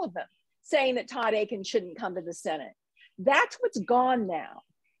was all of them saying that Todd Akin shouldn't come to the Senate. That's what's gone now.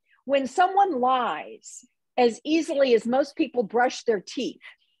 When someone lies as easily as most people brush their teeth,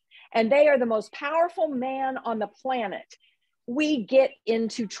 and they are the most powerful man on the planet, we get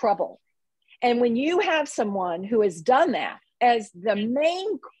into trouble. And when you have someone who has done that as the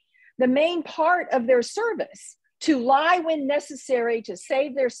main part of their service, to lie when necessary to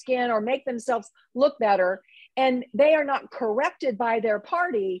save their skin or make themselves look better, and they are not corrected by their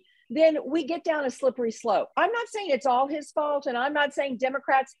party, then we get down a slippery slope. I'm not saying it's all his fault, and I'm not saying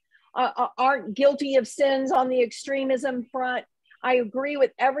Democrats aren't guilty of sins on the extremism front. I agree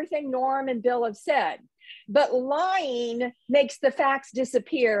with everything Norm and Bill have said, but lying makes the facts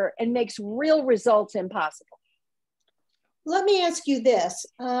disappear and makes real results impossible. Let me ask you this.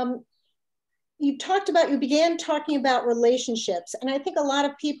 You began talking about relationships, and I think a lot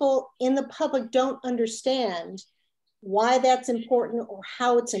of people in the public don't understand why that's important or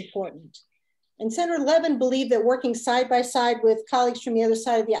how it's important. And Senator Levin believed that working side by side with colleagues from the other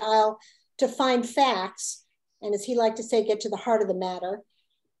side of the aisle to find facts, and as he liked to say, get to the heart of the matter,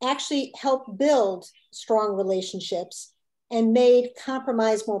 actually helped build strong relationships and made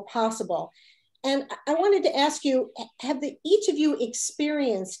compromise more possible. And I wanted to ask you, have each of you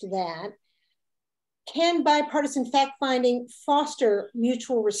experienced that? Can bipartisan fact-finding foster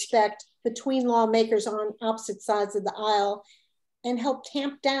mutual respect between lawmakers on opposite sides of the aisle and help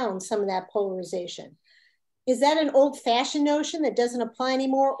tamp down some of that polarization? Is that an old-fashioned notion that doesn't apply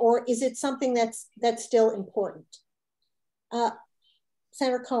anymore, or is it something that's still important?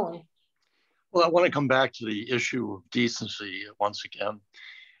 Senator Cohen. Well, I want to come back to the issue of decency once again.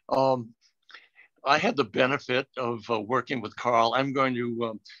 I had the benefit of working with Carl. I'm going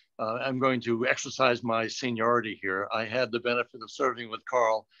to exercise my seniority here. I had the benefit of serving with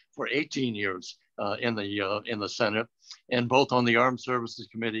Carl for 18 years in the Senate, and both on the Armed Services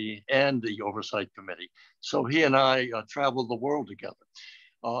Committee and the Oversight Committee. So he and I traveled the world together.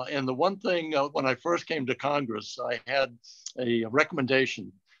 And the one thing, when I first came to Congress, I had a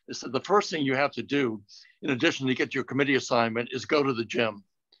recommendation. It said the first thing you have to do, in addition to get your committee assignment, is go to the gym.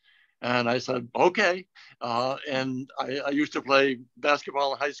 And I said, okay. And I used to play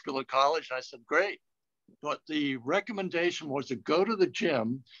basketball in high school and college. And I said, great. But the recommendation was to go to the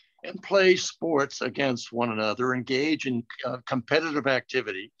gym and play sports against one another, engage in competitive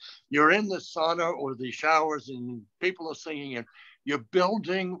activity. You're in the sauna or the showers and people are singing, and you're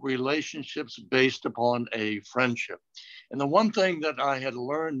building relationships based upon a friendship. And the one thing that I have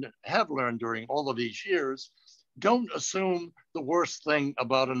learned during all of these years, don't assume the worst thing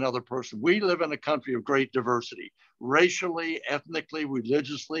about another person. We live in a country of great diversity, racially, ethnically,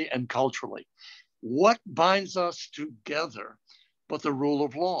 religiously, and culturally. What binds us together but the rule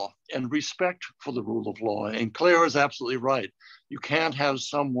of law and respect for the rule of law. And Claire is absolutely right. You can't have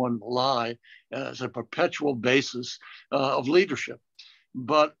someone lie as a perpetual basis of leadership.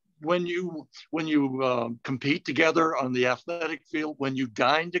 But when you compete together on the athletic field, when you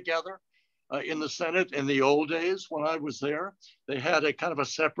dine together in the Senate in the old days when I was there, they had a kind of a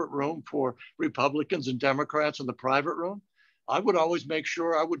separate room for Republicans and Democrats in the private room. I would always make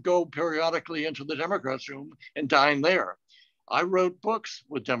sure I would go periodically into the Democrats' room and dine there. I wrote books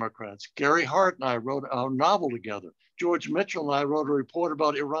with Democrats. Gary Hart and I wrote a novel together. George Mitchell and I wrote a report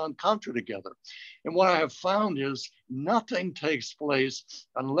about Iran-Contra together. And what I have found is nothing takes place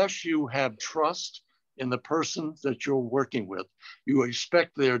unless you have trust in the person that you're working with. You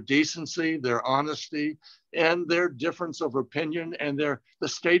respect their decency, their honesty, and their difference of opinion and the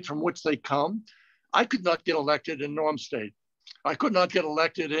state from which they come. I could not get elected in Norm's state. I could not get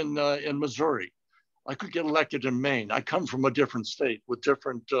elected in Missouri. I could get elected in Maine. I come from a different state with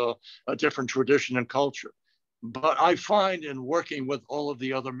a different tradition and culture. But I find in working with all of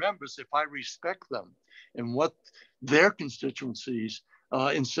the other members, if I respect them and what their constituencies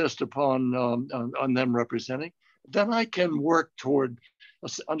insist upon on them representing, then I can work toward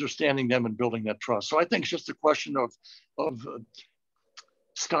understanding them and building that trust. So I think it's just a question of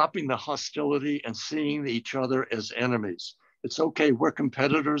stopping the hostility and seeing each other as enemies. It's okay, we're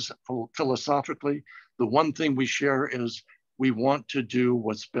competitors philosophically. The one thing we share is we want to do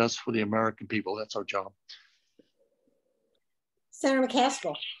what's best for the American people. That's our job. Senator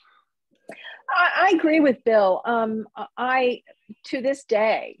McCaskill. I agree with Bill. I, to this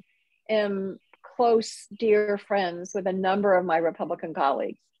day, am close, dear friends with a number of my Republican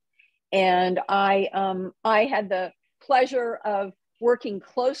colleagues. And I had the pleasure of working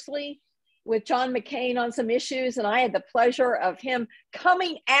closely with John McCain on some issues, and I had the pleasure of him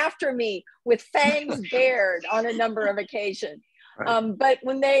coming after me with fangs bared on a number of occasions. Right. But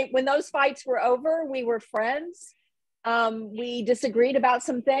when those fights were over, we were friends. We disagreed about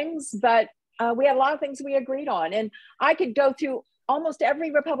some things, but we had a lot of things we agreed on. And I could go through almost every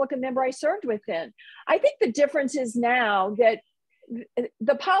Republican member I served with then. I think the difference is now that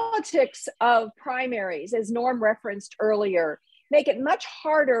the politics of primaries, as Norm referenced earlier, make it much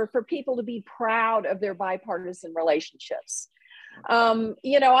harder for people to be proud of their bipartisan relationships.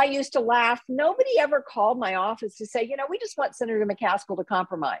 I used to laugh. Nobody ever called my office to say, we just want Senator McCaskill to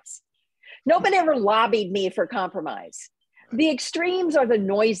compromise. Nobody ever lobbied me for compromise. The extremes are the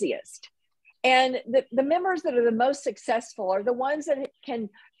noisiest. And the members that are the most successful are the ones that can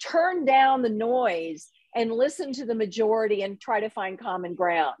turn down the noise and listen to the majority and try to find common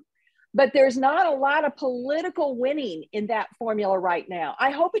ground. But there's not a lot of political winning in that formula right now.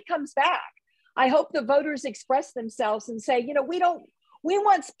 I hope it comes back. I hope the voters express themselves and say, we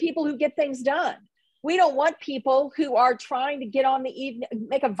want people who get things done. We don't want people who are trying to get on the evening,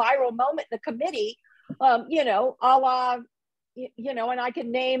 make a viral moment in the committee, a la, and I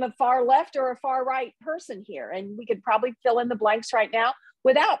can name a far left or a far right person here, and we could probably fill in the blanks right now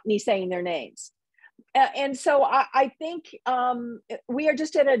without me saying their names. And so I think we are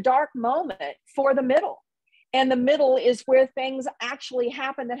just at a dark moment for the middle. And the middle is where things actually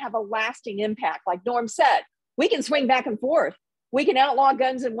happen that have a lasting impact. Like Norm said, we can swing back and forth. We can outlaw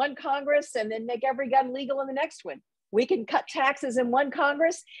guns in one Congress and then make every gun legal in the next one. We can cut taxes in one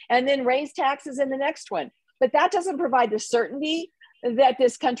Congress and then raise taxes in the next one. But that doesn't provide the certainty that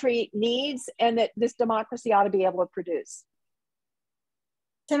this country needs and that this democracy ought to be able to produce.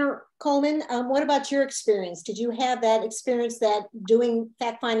 Senator Coleman, what about your experience? Did you have that experience that doing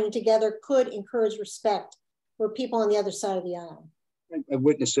fact-finding together could encourage respect for people on the other side of the aisle? I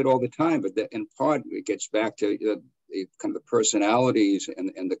witness it all the time, but in part, it gets back to kind of the personalities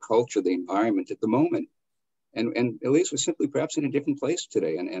and the culture, the environment at the moment. And at least we're simply perhaps in a different place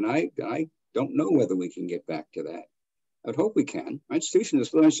today. And I don't know whether we can get back to that. I'd hope we can. Our institutions are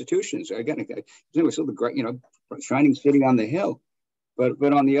still institutions. Again, we're still the great, shining city on the hill.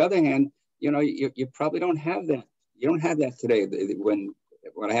 But on the other hand, you probably don't have that. You don't have that today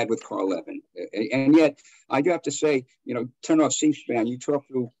what I had with Carl Levin. And yet I do have to say, turn off C-SPAN.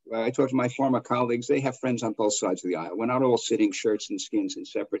 I talk to my former colleagues. They have friends on both sides of the aisle. We're not all sitting shirts and skins in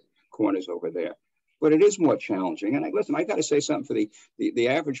separate corners over there. But it is more challenging. And I got to say something for the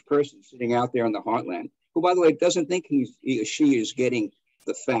average person sitting out there in the heartland, who, by the way, doesn't think he or she is getting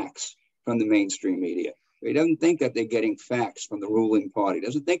the facts from the mainstream media. He doesn't think that they're getting facts from the ruling party.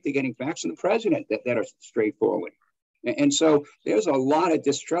 Doesn't think they're getting facts from the president that are straightforward. And so there's a lot of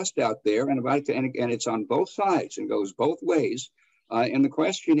distrust out there, and it's on both sides and goes both ways. And the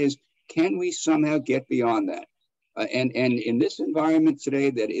question is, can we somehow get beyond that? And in this environment today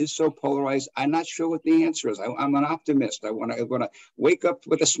that is so polarized, I'm not sure what the answer is. I'm an optimist. I want to wake up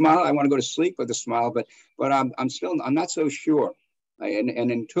with a smile. I want to go to sleep with a smile, but I'm not so sure.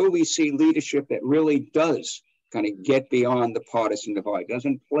 And until we see leadership that really does kind of get beyond the partisan divide,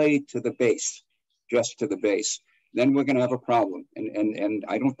 doesn't play to the base, just to the base, then we're going to have a problem. And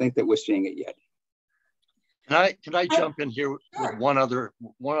I don't think that we're seeing it yet. Can I jump in here with one other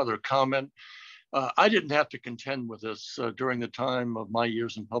comment? I didn't have to contend with this during the time of my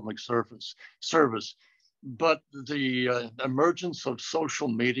years in public service, but the emergence of social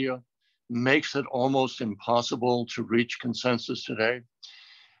media makes it almost impossible to reach consensus today.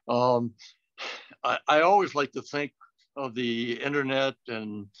 I always like to think of the internet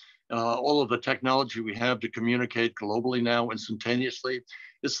and all of the technology we have to communicate globally now instantaneously.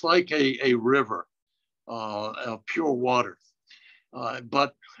 It's like a river of pure water.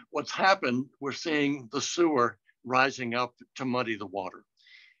 But what's happened, we're seeing the sewer rising up to muddy the water.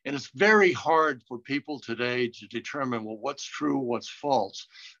 And it's very hard for people today to determine, well, what's true, what's false,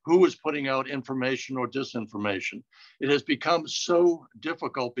 who is putting out information or disinformation. It has become so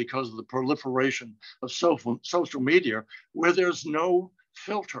difficult because of the proliferation of social media where there's no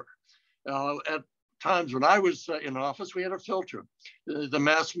filter. At times when I was in office, we had a filter. The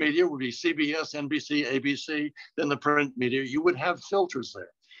mass media would be CBS, NBC, ABC, then the print media. You would have filters there.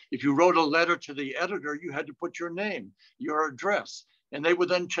 If you wrote a letter to the editor, you had to put your name, your address, and they would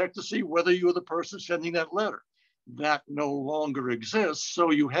then check to see whether you were the person sending that letter. That no longer exists.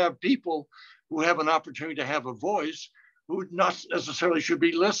 So you have people who have an opportunity to have a voice who not necessarily should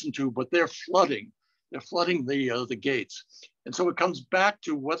be listened to, but they're flooding the gates. And so it comes back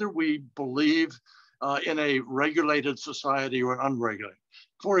to whether we believe in a regulated society or an unregulated.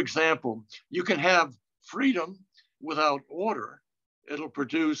 For example, you can have freedom without order. It'll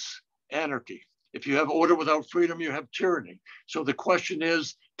produce anarchy. If you have order without freedom, you have tyranny. So the question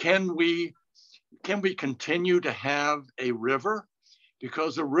is, can we continue to have a river?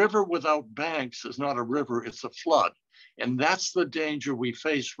 Because a river without banks is not a river, it's a flood. And that's the danger we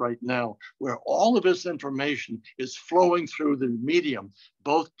face right now, where all of this information is flowing through the medium,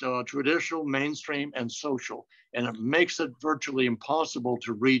 both traditional, mainstream, and social. And it makes it virtually impossible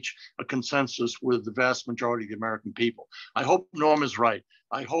to reach a consensus with the vast majority of the American people. I hope Norm is right.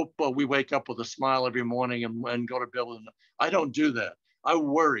 I hope we wake up with a smile every morning and go to bed. I don't do that. I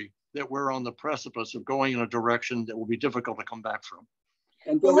worry that we're on the precipice of going in a direction that will be difficult to come back from.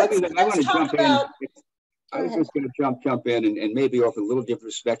 And Bill, I want to jump in. I was just going to jump in and maybe offer a little different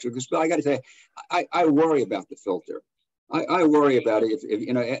perspective, because Bill, I got to say, I worry about the filter. I worry about it. If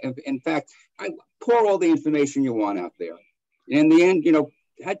you know, in fact, I pour all the information you want out there. In the end, you know,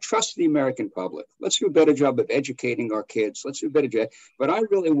 I trust the American public. Let's do a better job of educating our kids. Let's do a better job. But I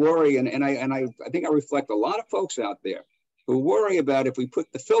really worry, and I think I reflect a lot of folks out there who worry about if we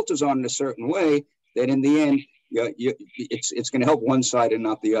put the filters on in a certain way, that in the end, it's going to help one side and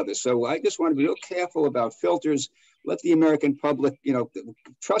not the other. So I just want to be real careful about filters. Let the American public, you know,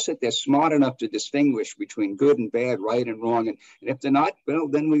 trust that they're smart enough to distinguish between good and bad, right and wrong. And if they're not, well,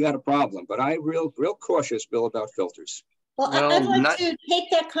 then we got a problem. But I'm real cautious, Bill, about filters. Well, I'd like to take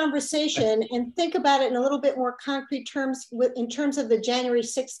that conversation and think about it in a little bit more concrete terms in terms of the January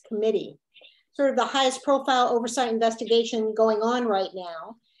 6th committee, sort of the highest profile oversight investigation going on right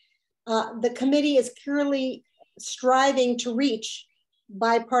now. The committee is clearly striving to reach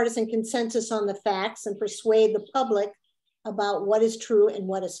bipartisan consensus on the facts and persuade the public about what is true and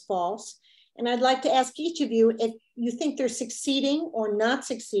what is false. And I'd like to ask each of you if you think they're succeeding or not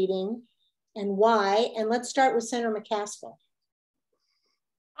succeeding, and why. And let's start with Senator McCaskill.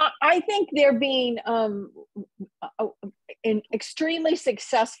 I think they're being extremely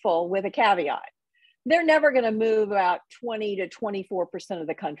successful, with a caveat. They're never going to move about 20 to 24% of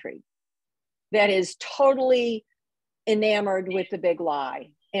the country that is totally enamored with the big lie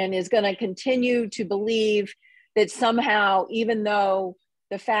and is going to continue to believe that somehow, even though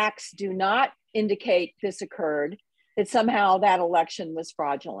the facts do not indicate this occurred, that somehow that election was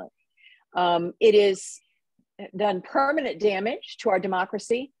fraudulent. It is done permanent damage to our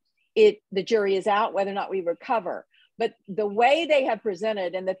democracy. The jury is out whether or not we recover. But the way they have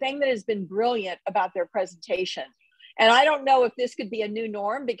presented, and the thing that has been brilliant about their presentation, and I don't know if this could be a new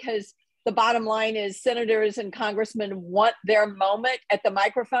norm, because the bottom line is senators and congressmen want their moment at the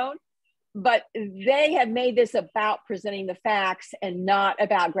microphone, but they have made this about presenting the facts and not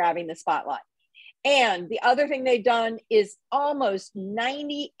about grabbing the spotlight. And the other thing they've done is almost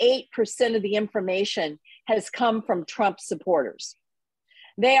 98% of the information has come from Trump supporters.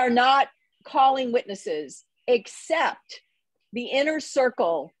 They are not calling witnesses except the inner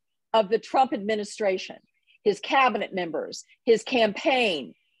circle of the Trump administration. his cabinet members, his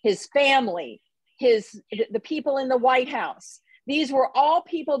campaign, his family, the people in the White House. These were all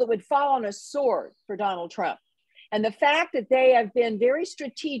people that would fall on a sword for Donald Trump. And the fact that they have been very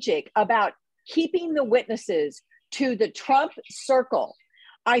strategic about keeping the witnesses to the Trump circle,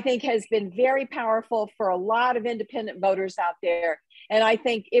 I think has been very powerful for a lot of independent voters out there. And I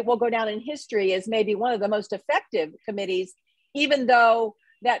think it will go down in history as maybe one of the most effective committees, even though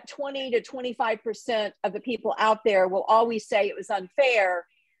that 20 to 25% of the people out there will always say it was unfair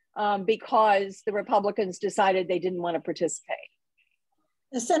because the Republicans decided they didn't want to participate.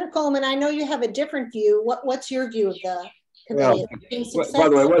 Senator Coleman, I know you have a different view. What's your view of the committee? Well, by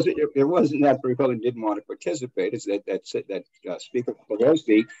the way, it wasn't that the Republicans didn't want to participate. It's that Speaker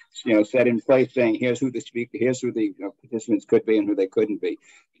Pelosi, set in place saying, here's who the participants could be and who they couldn't be.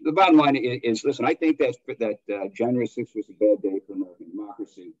 The bottom line is, listen, I think that January 6th was a bad day for American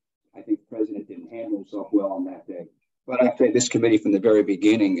democracy. I think the president didn't handle himself well on that day. But I say this committee from the very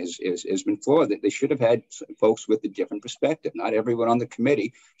beginning has been flawed. They should have had folks with a different perspective. Not everyone on the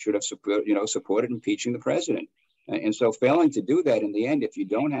committee should have supported impeaching the president. And so failing to do that in the end, if you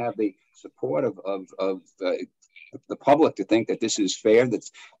don't have the support of the public to think that this is fair,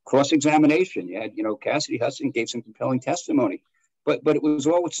 that's cross-examination. You had, Cassidy Hudson gave some compelling testimony, but it was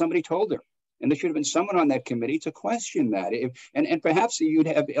all what somebody told her. And there should have been someone on that committee to question that. And perhaps you'd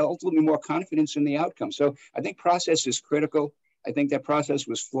have ultimately more confidence in the outcome. So I think process is critical. I think that process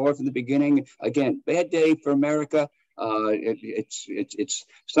was flawed from the beginning. Again, bad day for America. It's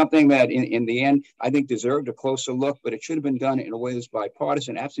something that in the end, I think deserved a closer look, but it should have been done in a way that's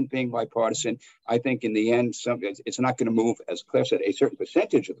bipartisan. Absent being bipartisan, I think in the end, it's not going to move, as Claire said, a certain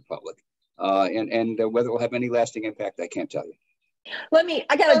percentage of the public. And whether it will have any lasting impact, I can't tell you.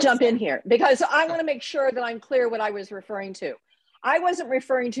 I got to jump in here because I want to make sure that I'm clear what I was referring to. I wasn't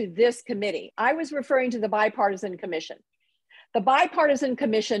referring to this committee. I was referring to the bipartisan commission. The bipartisan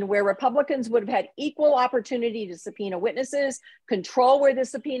commission where Republicans would have had equal opportunity to subpoena witnesses, control where the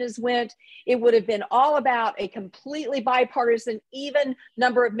subpoenas went. It would have been all about a completely bipartisan, even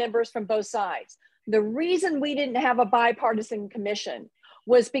number of members from both sides. The reason we didn't have a bipartisan commission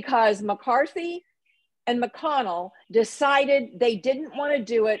was because McCarthy and McConnell decided they didn't want to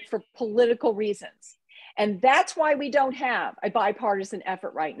do it for political reasons. And that's why we don't have a bipartisan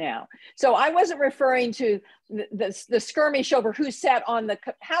effort right now. So I wasn't referring to the skirmish over who sat on the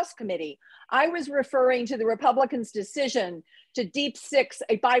House committee. I was referring to the Republicans' decision to deep six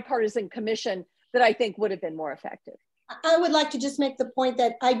a bipartisan commission that I think would have been more effective. I would like to just make the point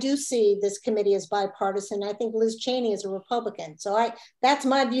that I do see this committee as bipartisan. I think Liz Cheney is a Republican. So that's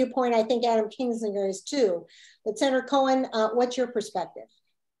my viewpoint. I think Adam Kinzinger is too. But Senator Cohen, what's your perspective?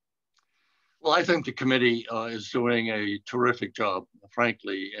 Well, I think the committee is doing a terrific job,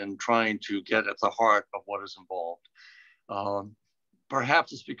 frankly, in trying to get at the heart of what is involved.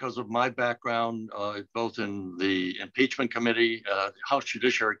 Perhaps it's because of my background, both in the impeachment committee, House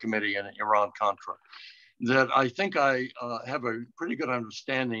Judiciary Committee, and Iran-Contra, that I think I have a pretty good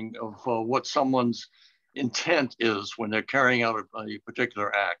understanding of what someone's intent is when they're carrying out a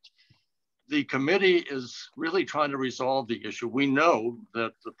particular act. The committee is really trying to resolve the issue. We know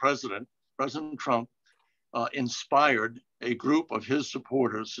that President Trump inspired a group of his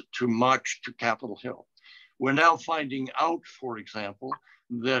supporters to march to Capitol Hill. We're now finding out, for example,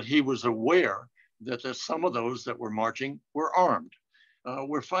 that he was aware that some of those that were marching were armed.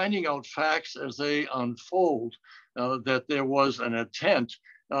 We're finding out facts as they unfold that there was an attempt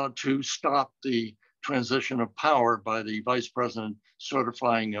to stop the transition of power by the vice president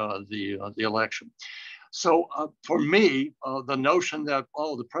certifying the election. So for me, the notion that,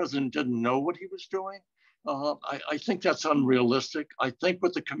 the president didn't know what he was doing, I think that's unrealistic. I think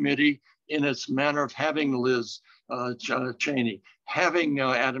with the committee in its manner of having Liz Cheney, having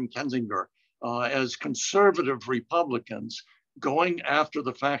Adam Kinzinger as conservative Republicans going after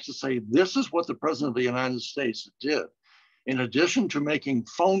the facts to say, this is what the president of the United States did, in addition to making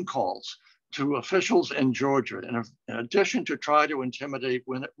phone calls to officials in Georgia, in addition to try to intimidate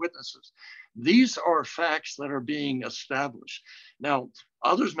witnesses. These are facts that are being established. Now,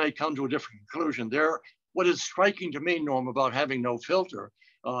 others may come to a different conclusion. What is striking to me, Norm, about having no filter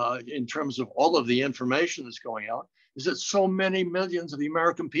in terms of all of the information that's going out, is that so many millions of the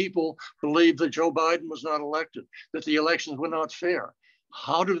American people believe that Joe Biden was not elected, that the elections were not fair.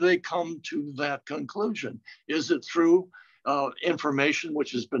 How do they come to that conclusion? Is it through information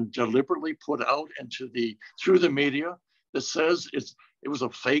which has been deliberately put out through the media that says it was a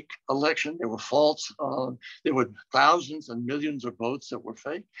fake election? There were false. There were thousands and millions of votes that were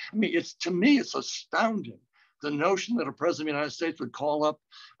fake. I mean, to me, it's astounding the notion that a president of the United States would call up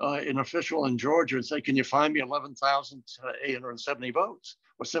an official in Georgia and say, can you find me 11,870 votes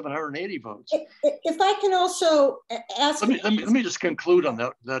or 780 votes? If I can also ask. Let me just conclude on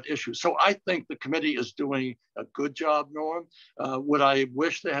that issue. So I think the committee is doing a good job, Norm. Would I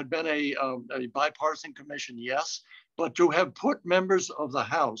wish there had been a bipartisan commission? Yes. But to have put members of the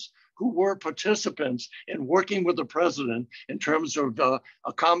House who were participants in working with the president in terms of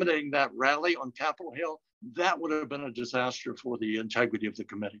accommodating that rally on Capitol Hill, that would have been a disaster for the integrity of the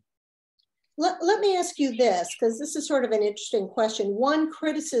committee. Let me ask you this, because this is sort of an interesting question. One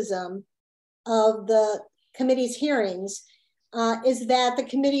criticism of the committee's hearings is that the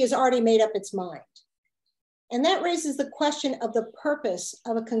committee has already made up its mind. And that raises the question of the purpose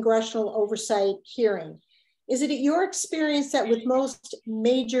of a congressional oversight hearing. Is it your experience that with most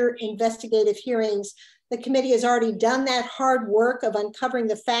major investigative hearings, the committee has already done that hard work of uncovering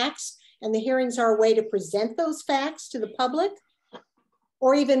the facts and the hearings are a way to present those facts to the public?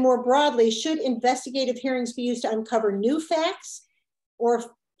 Or even more broadly, should investigative hearings be used to uncover new facts or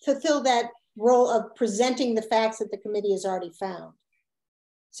fulfill that role of presenting the facts that the committee has already found?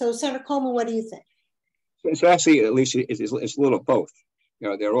 So Senator Coleman, what do you think? It's actually, at least it's a little of both. You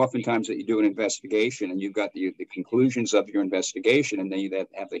know, there are often times that you do an investigation and you've got the conclusions of your investigation, and then you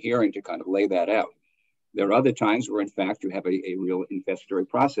have the hearing to kind of lay that out. There are other times where, in fact, you have a real investigatory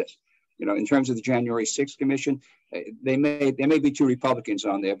process. You know, in terms of the January 6th Commission, there may be two Republicans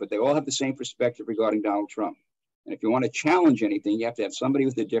on there, but they all have the same perspective regarding Donald Trump. And if you want to challenge anything, you have to have somebody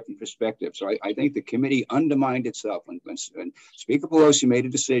with a different perspective. So I think the committee undermined itself when Speaker Pelosi made a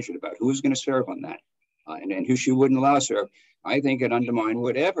decision about who was going to serve on that and who she wouldn't allow to serve. I think it undermined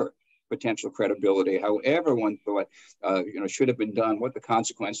whatever potential credibility, however one thought, should have been done, what the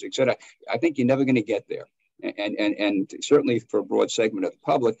consequences, et cetera. I think you're never going to get there. And certainly for a broad segment of the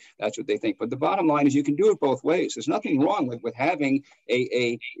public, that's what they think. But the bottom line is you can do it both ways. There's nothing wrong with having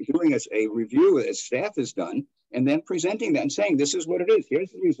doing a review as staff has done, and then presenting that and saying, this is what it is.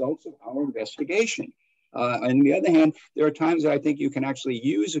 Here's the results of our investigation. On the other hand, there are times that I think you can actually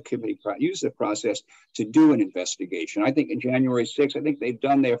use a committee, use the process to do an investigation. I think in January 6th, I think they've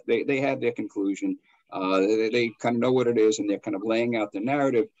done they have their conclusion. They kind of know what it is, and they're kind of laying out the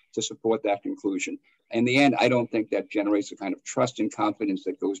narrative to support that conclusion. In the end, I don't think that generates a kind of trust and confidence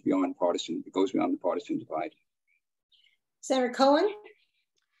that goes beyond the partisan divide. Senator Cohen?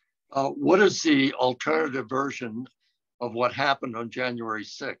 What is the alternative version of what happened on January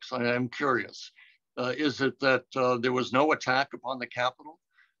 6th? I am curious. Is it that there was no attack upon the Capitol,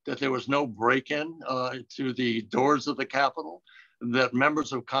 that there was no break-in to the doors of the Capitol, that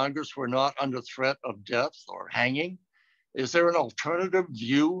members of Congress were not under threat of death or hanging? Is there an alternative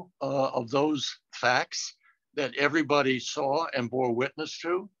view of those facts that everybody saw and bore witness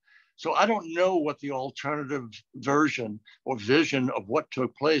to? So I don't know what the alternative version or vision of what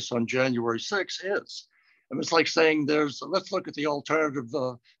took place on January 6th is. I mean, it's like saying let's look at the alternative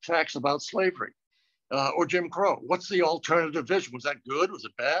facts about slavery or Jim Crow. What's the alternative vision? Was that good? Was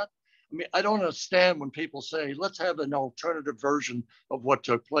it bad? I mean, I don't understand when people say, let's have an alternative version of what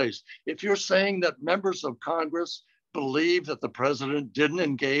took place. If you're saying that members of Congress believe that the president didn't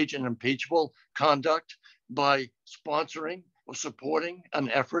engage in impeachable conduct by sponsoring or supporting an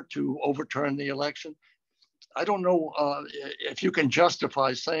effort to overturn the election, I don't know if you can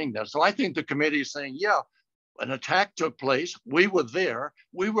justify saying that. So I think the committee is saying, yeah, an attack took place. We were there.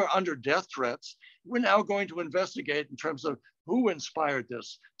 We were under death threats. We're now going to investigate in terms of who inspired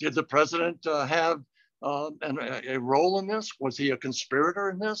this. Did the president have a role in this? Was he a conspirator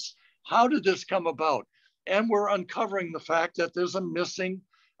in this? How did this come about? And we're uncovering the fact that there's a missing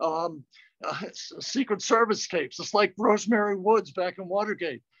Secret Service tapes. It's like Rosemary Woods back in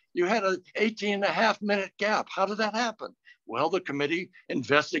Watergate. You had an 18.5-minute gap. How did that happen? Well, the committee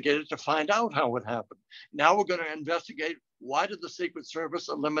investigated to find out how it happened. Now we're going to investigate, why did the Secret Service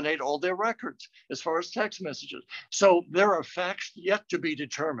eliminate all their records as far as text messages? So there are facts yet to be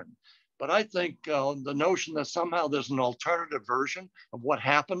determined. But I think the notion that somehow there's an alternative version of what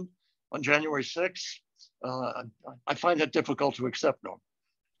happened on January 6th, I find that difficult to accept, Norm.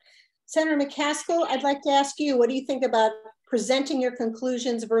 Senator McCaskill, I'd like to ask you, what do you think about presenting your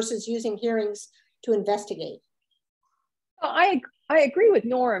conclusions versus using hearings to investigate? Well, I agree with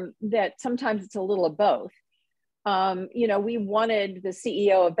Norm that sometimes it's a little of both. We wanted the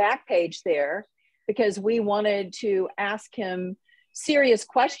CEO of Backpage there because we wanted to ask him serious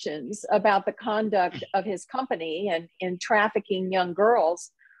questions about the conduct of his company and in trafficking young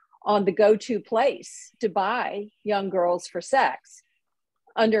girls on the go-to place to buy young girls for sex,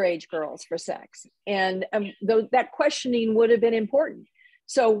 underage girls for sex. And that questioning would have been important.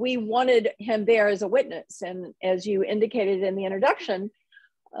 So we wanted him there as a witness. And as you indicated in the introduction,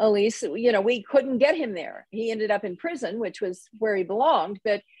 Elise, you know, we couldn't get him there. He ended up in prison, which was where he belonged.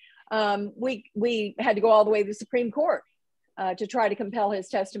 But we had to go all the way to the Supreme Court to try to compel his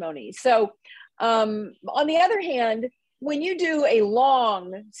testimony. So on the other hand, when you do a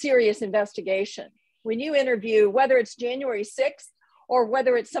long, serious investigation, when you interview, whether it's January 6th or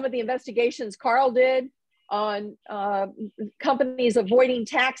whether it's some of the investigations Carl did on companies avoiding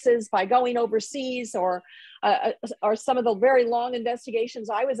taxes by going overseas, or some of the very long investigations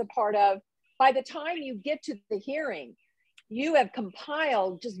I was a part of, by the time you get to the hearing, you have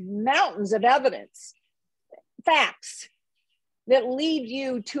compiled just mountains of evidence, facts that lead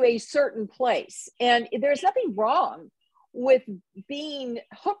you to a certain place. And there's nothing wrong with being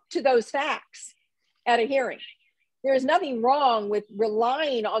hooked to those facts at a hearing. There's nothing wrong with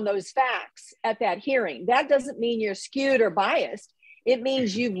relying on those facts at that hearing. That doesn't mean you're skewed or biased. It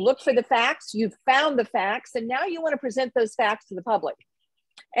means you've looked for the facts, you've found the facts, and now you want to present those facts to the public.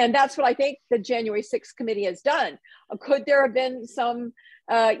 And that's what I think the January 6th committee has done. Could there have been some,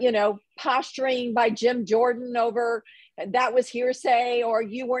 posturing by Jim Jordan over that was hearsay, or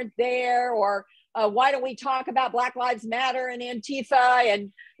you weren't there, or why don't we talk about Black Lives Matter and Antifa,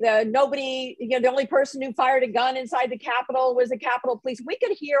 and nobody, the only person who fired a gun inside the Capitol was the Capitol Police. We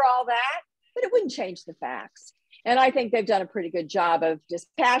could hear all that, but it wouldn't change the facts. And I think they've done a pretty good job of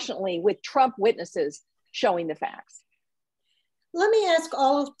dispassionately, with Trump witnesses, showing the facts. Let me ask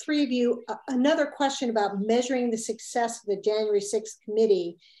all three of you another question about measuring the success of the January 6th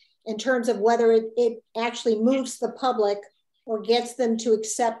committee in terms of whether it actually moves the public or gets them to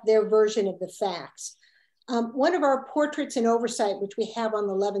accept their version of the facts. One of our portraits in Oversight, which we have on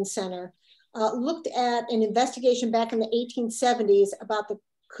the Levin Center, looked at an investigation back in the 1870s about the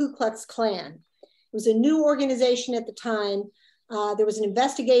Ku Klux Klan. It was a new organization at the time. There was an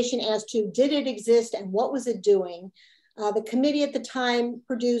investigation as to did it exist and what was it doing. The committee at the time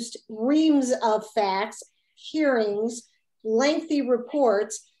produced reams of facts, hearings, lengthy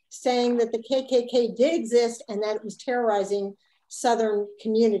reports saying that the KKK did exist and that it was terrorizing Southern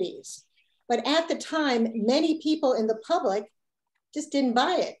communities. But at the time, many people in the public just didn't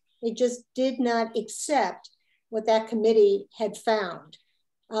buy it. They just did not accept what that committee had found.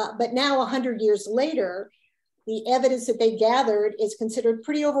 But now, 100 years later, the evidence that they gathered is considered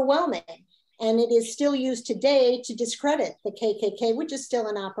pretty overwhelming. And it is still used today to discredit the KKK, which is still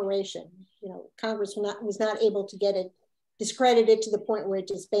in operation. Congress was not able to get it discredited to the point where it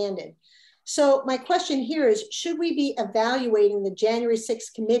disbanded. So my question here is, should we be evaluating the January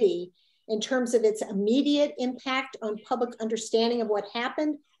 6th committee in terms of its immediate impact on public understanding of what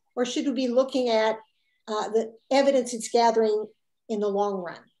happened? Or should we be looking at the evidence it's gathering in the long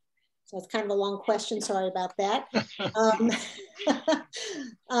run? So it's kind of a long question, sorry about that.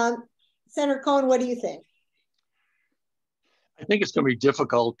 Senator Cohen, what do you think? I think it's going to be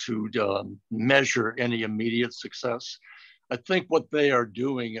difficult to measure any immediate success. I think what they are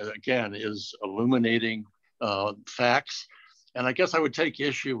doing, again, is illuminating facts. And I guess I would take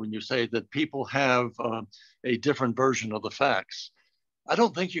issue when you say that people have a different version of the facts. I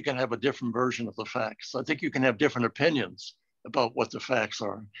don't think you can have a different version of the facts. I think you can have different opinions about what the facts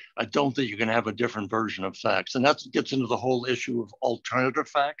are. I don't think you can have a different version of facts. And that gets into the whole issue of alternative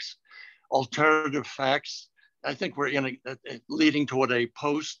facts. Alternative facts, I think we're leading toward a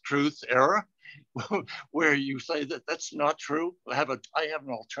post-truth era where you say that that's not true. I have an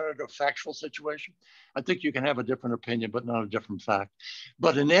alternative factual situation. I think you can have a different opinion, but not a different fact.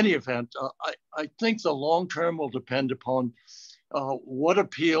 But in any event, I think the long term will depend upon what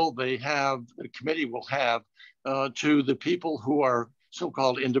appeal the committee will have to the people who are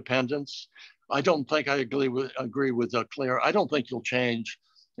so-called independents. I don't think I agree with Claire. I don't think you'll change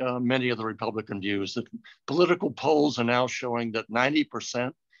many of the Republican views. The political polls are now showing that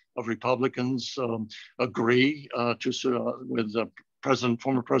 90% of Republicans agree with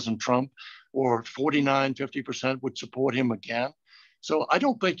former President Trump, or 50% would support him again. So I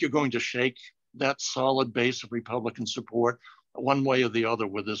don't think you're going to shake that solid base of Republican support one way or the other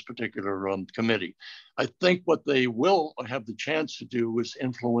with this particular committee. I think what they will have the chance to do is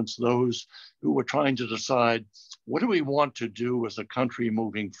influence those who are trying to decide, what do we want to do as a country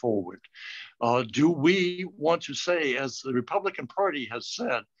moving forward? Do we want to say, as the Republican Party has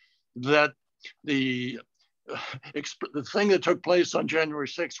said, that the thing that took place on January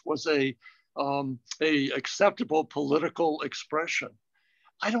 6th was a acceptable political expression?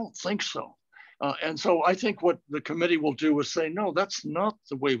 I don't think so. And so I think what the committee will do is say, no, that's not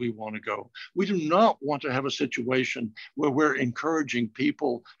the way we want to go. We do not want to have a situation where we're encouraging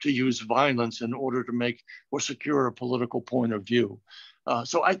people to use violence in order to make or secure a political point of view.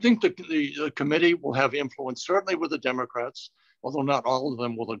 So I think the committee will have influence, certainly with the Democrats, although not all of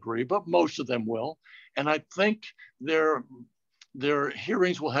them will agree, but most of them will. And I think their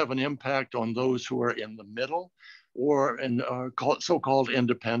hearings will have an impact on those who are in the middle or in so-called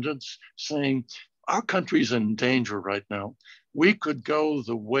independents, saying, our country's in danger right now. We could go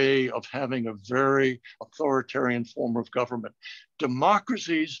the way of having a very authoritarian form of government.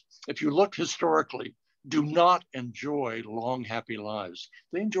 Democracies, if you look historically, do not enjoy long, happy lives.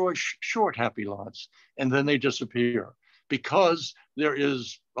 They enjoy short, happy lives, and then they disappear because there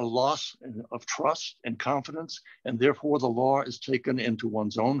is a loss of trust and confidence, and therefore the law is taken into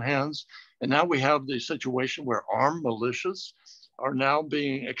one's own hands. And now we have the situation where armed militias are now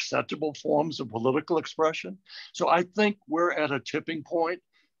being acceptable forms of political expression. So I think we're at a tipping point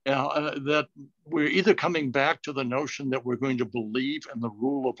that we're either coming back to the notion that we're going to believe in the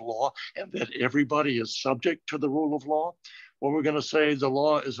rule of law and that everybody is subject to the rule of law, or we're going to say the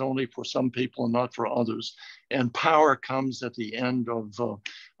law is only for some people and not for others, and power comes at the end of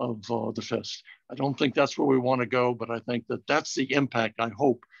the fist. I don't think that's where we want to go, but I think that that's the impact I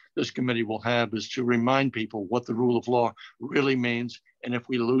hope this committee will have, is to remind people what the rule of law really means. And if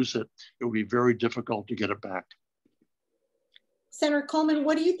we lose it, it will be very difficult to get it back. Senator Coleman,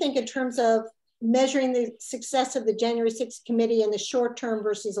 what do you think in terms of measuring the success of the January 6th committee in the short term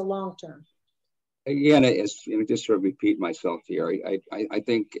versus a long term? Again, just to repeat myself here, I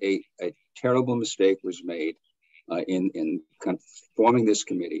think a terrible mistake was made in forming this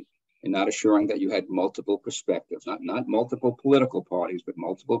committee and not assuring that you had multiple perspectives, not multiple political parties, but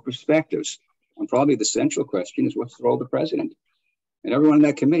multiple perspectives. And probably the central question is, what's the role of the president? And everyone in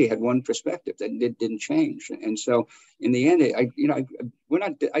that committee had one perspective that didn't change. And so, in the end, I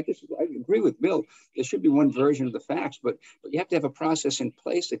agree with Bill. There should be one version of the facts, but you have to have a process in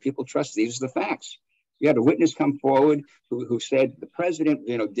place that people trust. These are the facts. You had a witness come forward who said the president,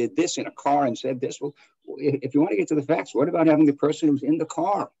 did this in a car and said this. Well, if you want to get to the facts, what about having the person who's in the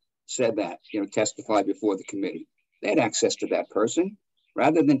car said that, testify before the committee? They had access to that person,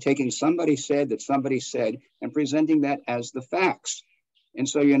 rather than taking somebody said that somebody said and presenting that as the facts. And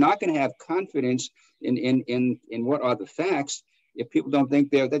so you're not going to have confidence in what are the facts if people don't think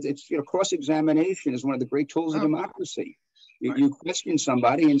it's cross-examination is one of the great tools of democracy. You question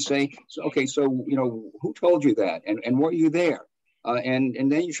somebody and say, who told you that, and were you there?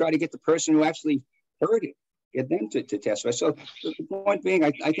 And then you try to get the person who actually heard it, get them to testify. So the point being,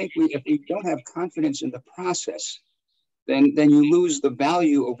 I think if we don't have confidence in the process, then you lose the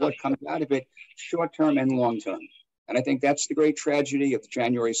value of what comes out of it, short term and long term. And I think that's the great tragedy of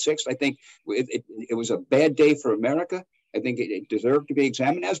January 6th. I think it was a bad day for America. I think it deserved to be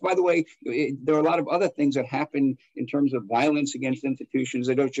examined. As, by the way, there are a lot of other things that happen in terms of violence against institutions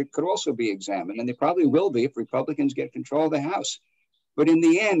that could also be examined. And they probably will be if Republicans get control of the House. But in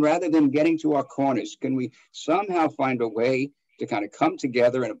the end, rather than getting to our corners, can we somehow find a way to kind of come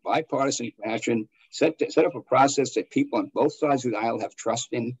together in a bipartisan fashion, set up a process that people on both sides of the aisle have trust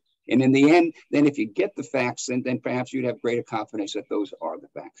in? And in the end, then if you get the facts, then perhaps you'd have greater confidence that those are the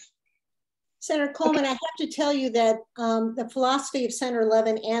facts. Senator Coleman, I have to tell you that the philosophy of Center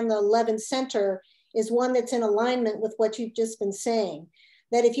 11 and the 11 Center is one that's in alignment with what you've just been saying.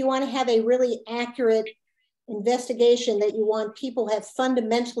 That if you want to have a really accurate investigation, that you want people who have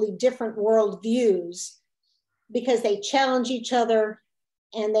fundamentally different worldviews because they challenge each other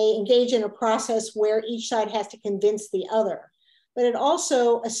and they engage in a process where each side has to convince the other. But it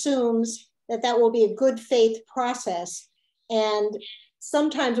also assumes that will be a good faith process. And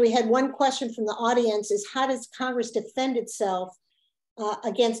sometimes we had one question from the audience is, how does Congress defend itself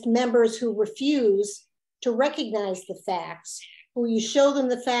against members who refuse to recognize the facts, who you show them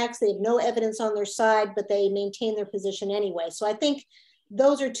the facts, they have no evidence on their side, but they maintain their position anyway. So I think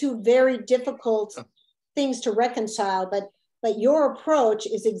those are two very difficult things to reconcile, but your approach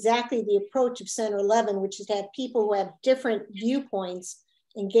is exactly the approach of Center 11, which is to have people who have different viewpoints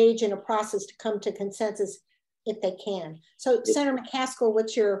engage in a process to come to consensus if they can. So Senator McCaskill,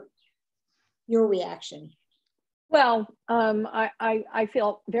 what's your reaction? Well, I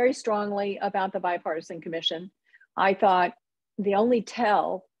feel very strongly about the bipartisan commission. I thought the only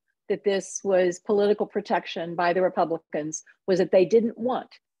tell that this was political protection by the Republicans was that they didn't want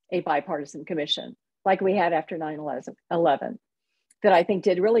a bipartisan commission like we had after 9/11, that I think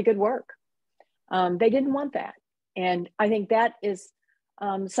did really good work. They didn't want that. And I think that is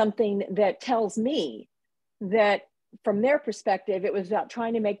something that tells me that from their perspective, it was about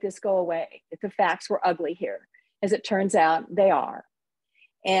trying to make this go away, that the facts were ugly here. As it turns out, they are.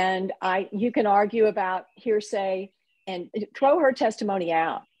 And you can argue about hearsay and throw her testimony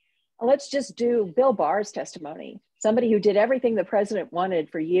out. Let's just do Bill Barr's testimony. somebody who did everything the president wanted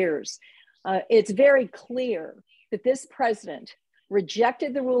for years. It's very clear that this president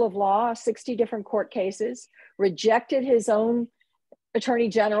rejected the rule of law, 60 different court cases, rejected his own attorney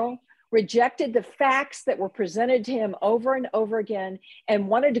general, rejected the facts that were presented to him over and over again, and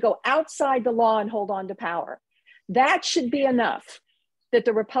wanted to go outside the law and hold on to power. That should be enough that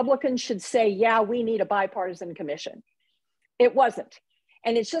the Republicans should say, yeah, we need a bipartisan commission. It wasn't.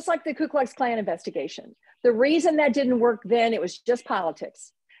 And it's just like the Ku Klux Klan investigation. The reason that didn't work then, it was just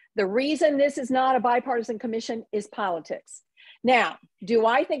politics. The reason this is not a bipartisan commission is politics. Now, do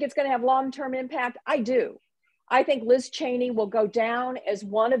I think it's going to have long-term impact? I do. I think Liz Cheney will go down as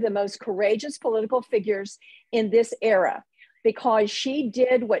one of the most courageous political figures in this era because she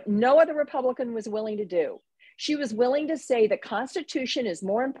did what no other Republican was willing to do. She was willing to say the Constitution is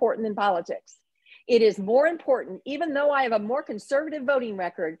more important than politics. It is more important, even though I have a more conservative voting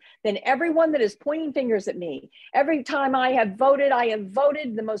record than everyone that is pointing fingers at me. Every time I have voted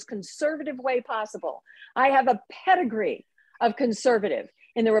the most conservative way possible. I have a pedigree of conservative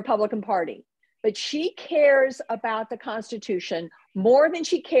in the Republican Party. But she cares about the Constitution more than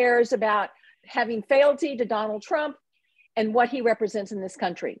she cares about having fealty to Donald Trump and what he represents in this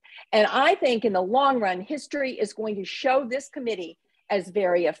country. And I think in the long run, history is going to show this committee as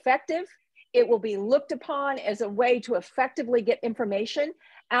very effective. It will be looked upon as a way to effectively get information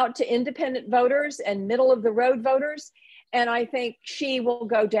out to independent voters and middle of the road voters. And I think she will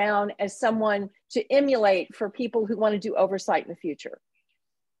go down as someone to emulate for people who want to do oversight in the future.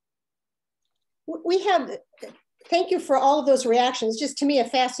 Thank you for all of those reactions. Just to me, a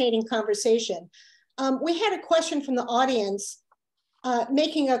fascinating conversation. We had a question from the audience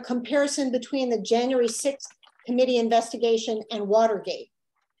making a comparison between the January 6th committee investigation and Watergate,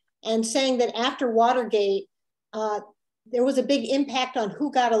 and saying that after Watergate, there was a big impact on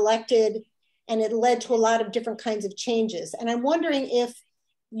who got elected, and it led to a lot of different kinds of changes. And I'm wondering if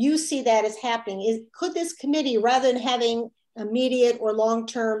you see that as happening. Could this committee, rather than having immediate or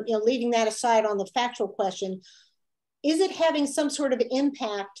long-term, leaving that aside on the factual question, is it having some sort of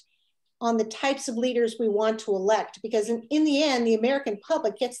impact on the types of leaders we want to elect? Because in the end, the American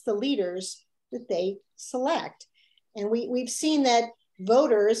public gets the leaders that they select. And we've seen that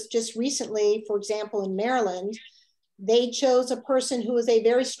voters just recently, for example, in Maryland, they chose a person who was a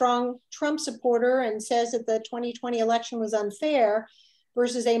very strong Trump supporter and says that the 2020 election was unfair,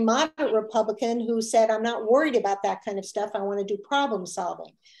 versus a moderate Republican who said, I'm not worried about that kind of stuff. I want to do problem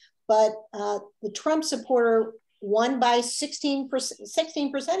solving. But the Trump supporter won by 16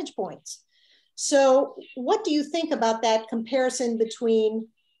 percentage points. So what do you think about that comparison between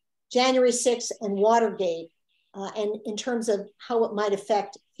January 6th and Watergate, and in terms of how it might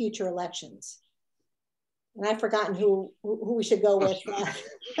affect future elections? And I've forgotten who we should go with.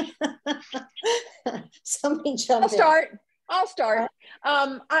 Somebody jump in. I'll start.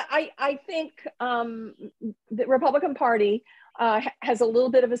 I think the Republican Party has a little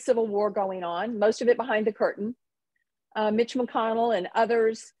bit of a civil war going on, most of it behind the curtain. Mitch McConnell and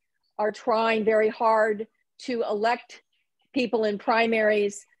others are trying very hard to elect people in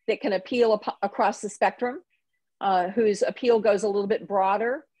primaries that can appeal across the spectrum, whose appeal goes a little bit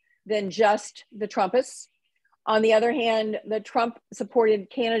broader than just the Trumpists. On the other hand, the Trump-supported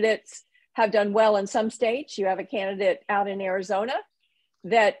candidates have done well in some states. You have a candidate out in Arizona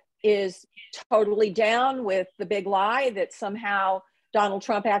that is totally down with the big lie that somehow Donald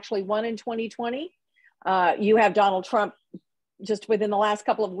Trump actually won in 2020. You have Donald Trump just within the last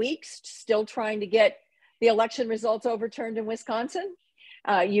couple of weeks still trying to get the election results overturned in Wisconsin.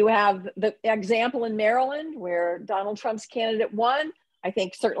 You have the example in Maryland where Donald Trump's candidate won. I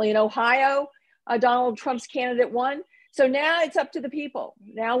think certainly in Ohio, Donald Trump's candidate won. So now it's up to the people.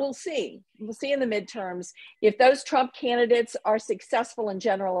 Now we'll see. We'll see in the midterms if those Trump candidates are successful in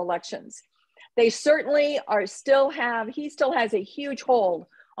general elections. They certainly he still has a huge hold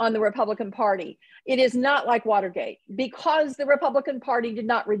on the Republican Party. It is not like Watergate, because the Republican Party did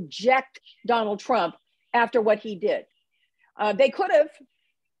not reject Donald Trump after what he did. They could have,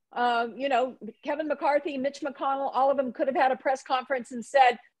 Kevin McCarthy, Mitch McConnell, all of them could have had a press conference and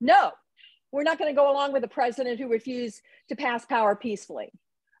said, no, we're not going to go along with a president who refused to pass power peacefully.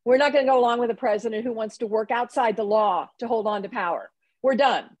 We're not going to go along with a president who wants to work outside the law to hold on to power. We're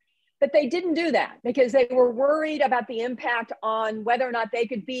done. But they didn't do that because they were worried about the impact on whether or not they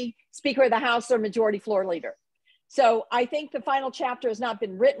could be Speaker of the House or Majority Floor Leader. So I think the final chapter has not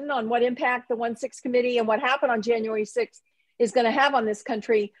been written on what impact the 1-6 committee and what happened on January 6th is going to have on this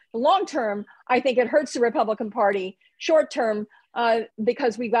country. Long term, I think it hurts the Republican Party. Short term,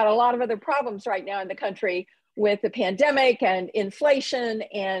 because we've got a lot of other problems right now in the country with the pandemic and inflation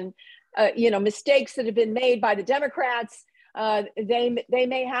and mistakes that have been made by the Democrats. They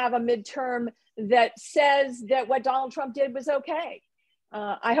may have a midterm that says that what Donald Trump did was okay.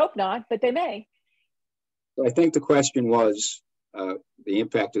 I hope not, but they may. So I think the question was the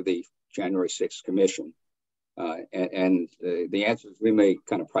impact of the January 6th commission. And the answer is we may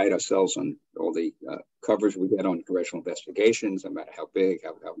kind of pride ourselves on all the coverage we get on congressional investigations, no matter how big,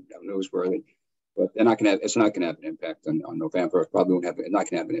 how newsworthy. But they're not going to. It's not going to have an impact on November. It probably won't have. It's not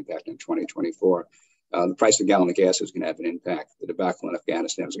going to have an impact on 2024. The price of a gallon of gas is going to have an impact. The debacle in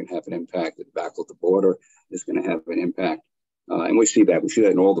Afghanistan is going to have an impact. The debacle at the border is going to have an impact. And we see that. We see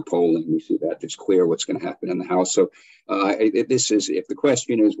that in all the polling. We see that it's clear what's going to happen in the House. So if the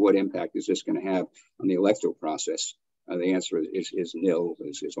question is what impact is this going to have on the electoral process, the answer is nil.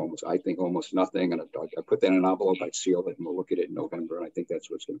 Is almost, I think, almost nothing. And I put that in an envelope. I'd seal it, and we'll look at it in November. And I think that's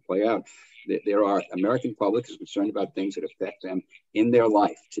what's going to play out. There are American public is concerned about things that affect them in their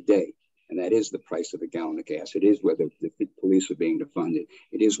life today. And that is the price of a gallon of gas. It is whether the police are being defunded.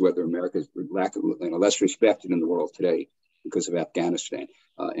 It is whether America is less respected in the world today because of Afghanistan.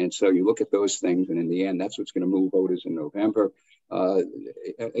 And so you look at those things, and in the end, that's what's going to move voters in November.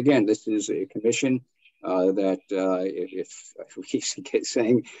 Again, this is a commission that if we keep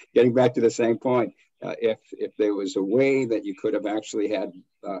saying, getting back to the same point, if there was a way that you could have actually had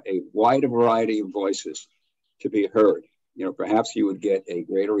a wider variety of voices to be heard, perhaps you would get a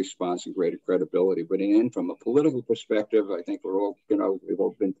greater response and greater credibility. But from a political perspective, I think we're all, we've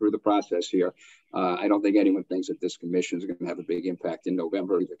all been through the process here. I don't think anyone thinks that this commission is going to have a big impact in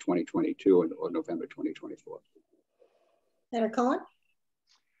November, either 2022 or November 2024. Senator Cohen?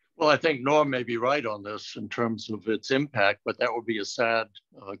 Well, I think Norm may be right on this in terms of its impact, but that would be a sad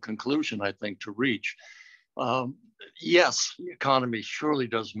conclusion, I think, to reach. Yes, the economy surely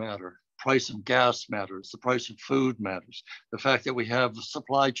does matter. Price of gas matters, the price of food matters, the fact that we have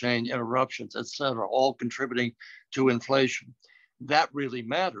supply chain interruptions, et cetera, all contributing to inflation. That really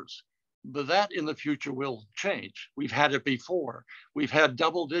matters. But that in the future will change. We've had it before. We've had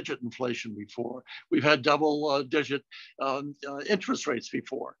double-digit inflation before. We've had double-digit interest rates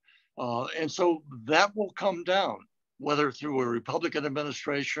before. And so that will come down, whether through a Republican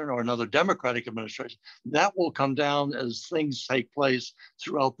administration or another Democratic administration. That will come down as things take place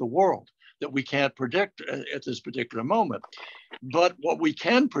throughout the world that we can't predict at this particular moment. But what we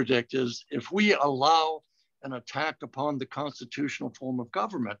can predict is if we allow an attack upon the constitutional form of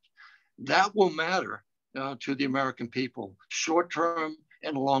government, that will matter to the American people, short term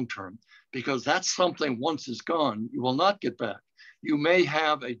and long term, because that's something once it's gone, you will not get back. You may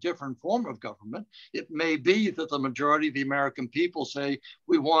have a different form of government. It may be that the majority of the American people say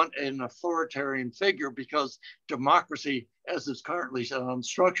we want an authoritarian figure because democracy as it's currently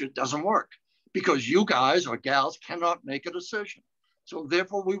structured doesn't work because you guys or gals cannot make a decision. So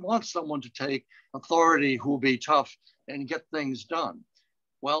therefore we want someone to take authority who will be tough and get things done.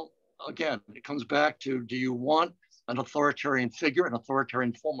 Well, again, it comes back to, do you want an authoritarian figure, an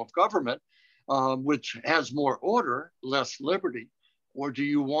authoritarian form of government, which has more order, less liberty? Or do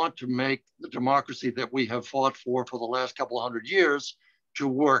you want to make the democracy that we have fought for the last couple of hundred years to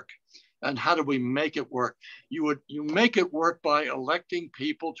work? And how do we make it work? You make it work by electing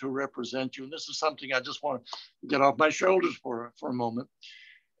people to represent you. And this is something I just want to get off my shoulders for a moment.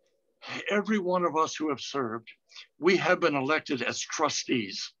 Every one of us who have served, we have been elected as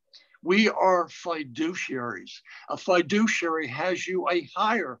trustees. We are fiduciaries. A fiduciary has you a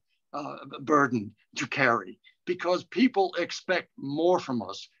higher burden to carry because people expect more from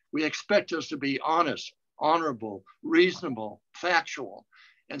us. We expect us to be honest, honorable, reasonable, factual.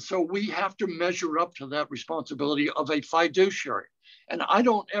 And so we have to measure up to that responsibility of a fiduciary. And I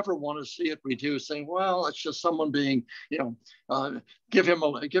don't ever want to see it reduced saying, well, it's just someone being, give him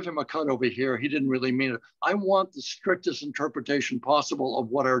a cut over here. He didn't really mean it. I want the strictest interpretation possible of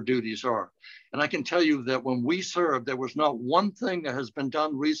what our duties are. And I can tell you that when we served, there was not one thing that has been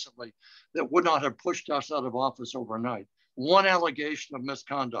done recently that would not have pushed us out of office overnight. One allegation of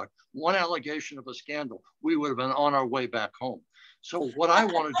misconduct, one allegation of a scandal, we would have been on our way back home. So what I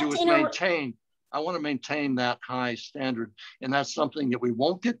want to do is maintain that high standard. And that's something that we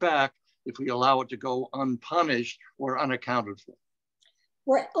won't get back if we allow it to go unpunished or unaccounted for.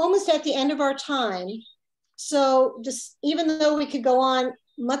 We're almost at the end of our time. So just even though we could go on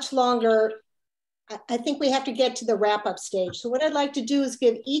much longer, I think we have to get to the wrap-up stage. So what I'd like to do is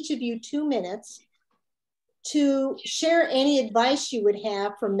give each of you 2 minutes to share any advice you would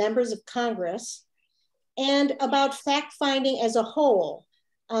have for members of Congress and about fact-finding as a whole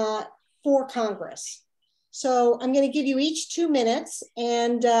for Congress. So I'm going to give you each 2 minutes,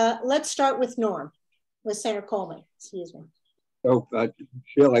 and let's start with Senator Coleman, excuse me. So,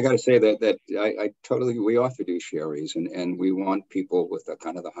 Bill, I got to say that I totally, we are fiduciaries, and we want people with a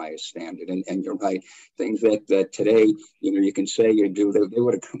kind of the highest standard. And you're right, things that today, you can say you do, they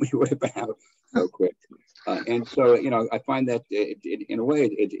would have, we would have been out so quick. And so, I find that in a way,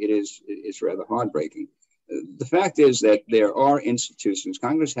 it's rather heartbreaking. The fact is that there are institutions.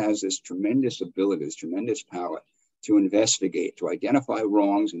 Congress has this tremendous ability, this tremendous power to investigate, to identify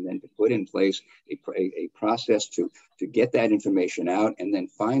wrongs, and then to put in place a process to get that information out and then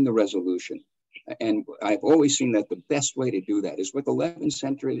find the resolution. And I've always seen that the best way to do that is what the Levin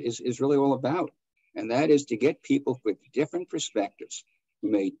Center is really all about. And that is to get people with different perspectives who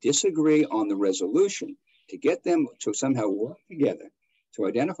may disagree on the resolution, to get them to somehow work together to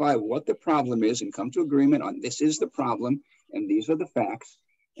identify what the problem is and come to agreement on this is the problem and these are the facts.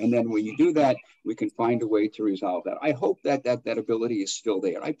 And then when you do that, we can find a way to resolve that. I hope that ability is still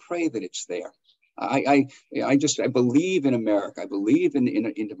there. I pray that it's there. I believe in America. I believe in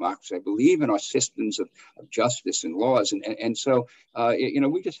democracy. I believe in our systems of justice and laws. And so,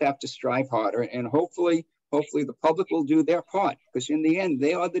 we just have to strive harder. And hopefully the public will do their part, because in the end,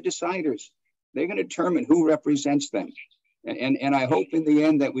 they are the deciders. They're going to determine who represents them. And I hope in the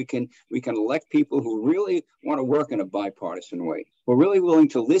end that we can elect people who really want to work in a bipartisan way. We're really willing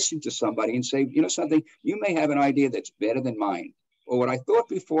to listen to somebody and say, something, you may have an idea that's better than mine, or what I thought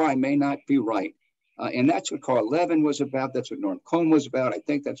before, I may not be right. And that's what Carl Levin was about. That's what Norm Cohen was about. I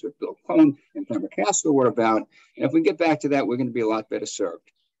think that's what Bill Cohen and McCaskill were about. And if we get back to that, we're going to be a lot better served.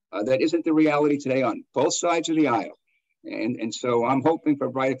 That isn't the reality today on both sides of the aisle. And so I'm hoping for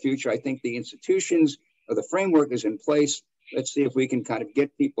a brighter future. I think the institutions or the framework is in place. Let's see if we can kind of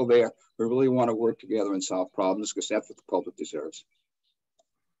get people there who really want to work together and solve problems, because that's what the public deserves.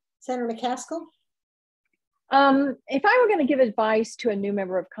 Senator McCaskill? If I were going to give advice to a new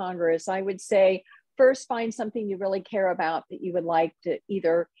member of Congress, I would say, first, find something you really care about that you would like to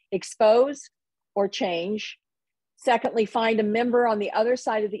either expose or change. Secondly, find a member on the other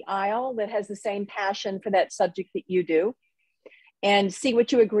side of the aisle that has the same passion for that subject that you do, and see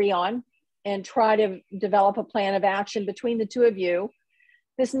what you agree on, and try to develop a plan of action between the two of you.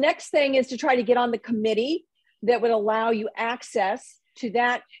 This next thing is to try to get on the committee that would allow you access to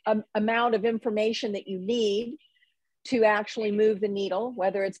that amount of information that you need to actually move the needle,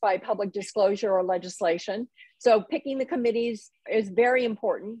 whether it's by public disclosure or legislation. So picking the committees is very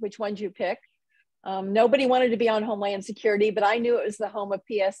important, which ones you pick. Nobody wanted to be on Homeland Security, but I knew it was the home of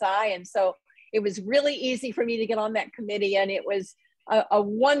PSI. And so it was really easy for me to get on that committee, and it was a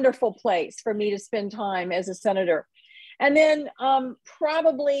wonderful place for me to spend time as a senator. And then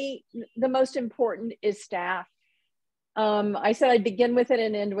probably the most important is staff. I said I'd begin with it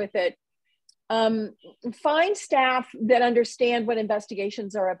and end with it. Find staff that understand what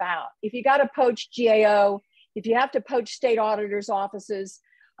investigations are about. If you got to poach GAO, if you have to poach state auditors' offices,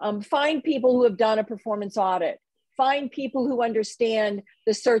 find people who have done a performance audit. Find people who understand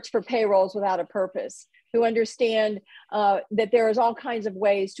the search for payrolls without a purpose, who understand that there is all kinds of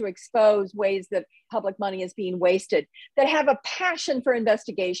ways to expose ways that public money is being wasted, that have a passion for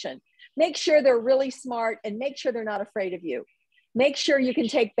investigation. Make sure they're really smart, and make sure they're not afraid of you. Make sure you can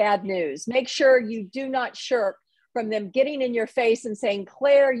take bad news. Make sure you do not shirk from them getting in your face and saying,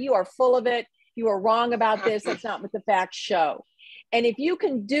 Claire, you are full of it. You are wrong about this. That's not what the facts show. And if you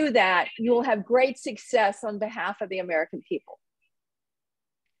can do that, you will have great success on behalf of the American people.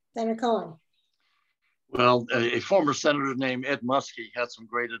 Senator Cohen. Well, a former senator named Ed Muskie had some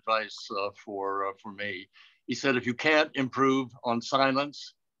great advice for me. He said, if you can't improve on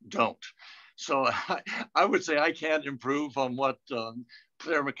silence, don't. So I would say I can't improve on what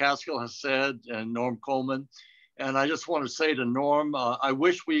Claire McCaskill has said and Norm Coleman. And I just want to say to Norm, I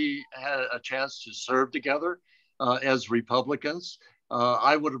wish we had a chance to serve together as Republicans.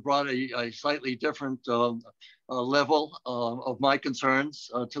 I would have brought a slightly different level of my concerns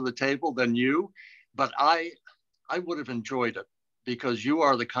to the table than you, but I would have enjoyed it, because you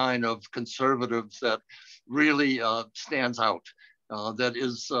are the kind of conservative that really stands out, that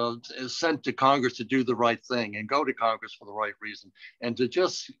is sent to Congress to do the right thing and go to Congress for the right reason, and to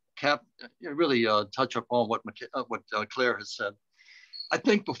just really touch upon what Claire has said. I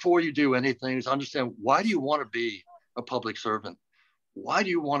think before you do anything is understand, why do you want to be a public servant? Why do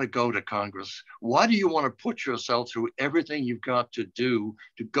you want to go to Congress? Why do you want to put yourself through everything you've got to do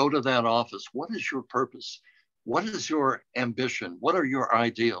to go to that office? What is your purpose? What is your ambition? What are your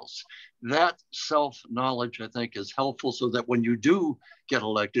ideals? That self-knowledge, I think, is helpful, so that when you do get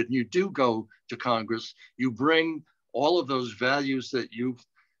elected and you do go to Congress, you bring all of those values that you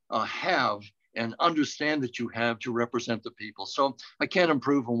have and understand that you have to represent the people. So I can't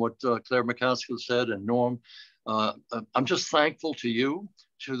improve on what Claire McCaskill said and Norm. I'm just thankful to you,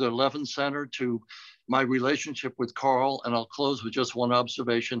 to the Levin Center, to my relationship with Carl, and I'll close with just one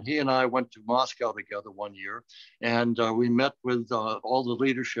observation. He and I went to Moscow together one year, and we met with all the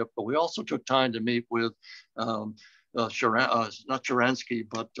leadership, but we also took time to meet with not Sharansky,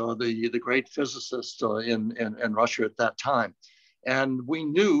 but the great physicist in Russia at that time. And we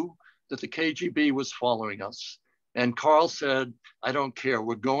knew that the KGB was following us. And Carl said, I don't care,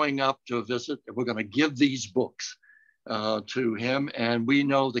 we're going up to visit, and we're going to give these books to him, and we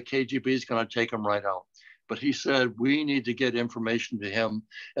know the KGB is going to take him right out. But he said, we need to get information to him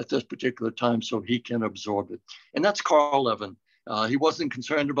at this particular time so he can absorb it. And that's Carl Levin. He wasn't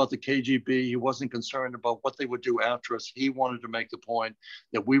concerned about the KGB. He wasn't concerned about what they would do after us. He wanted to make the point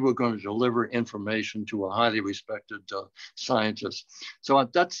that we were going to deliver information to a highly respected scientist. So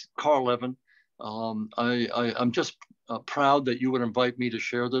that's Carl Levin. I'm just proud that you would invite me to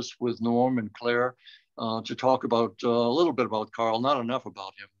share this with Norm and Claire to talk about a little bit about Carl, not enough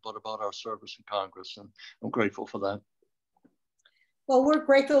about him, but about our service in Congress. And I'm grateful for that. Well, we're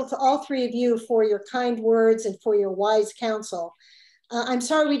grateful to all three of you for your kind words and for your wise counsel. I'm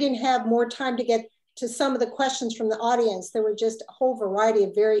sorry we didn't have more time to get to some of the questions from the audience. There were just a whole variety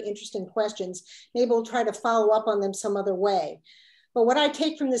of very interesting questions. Maybe we'll try to follow up on them some other way. But what I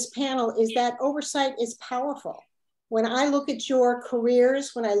take from this panel is that oversight is powerful. When I look at your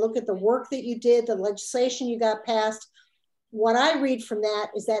careers, when I look at the work that you did, the legislation you got passed, what I read from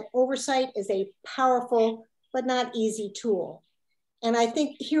that is that oversight is a powerful but not easy tool. And I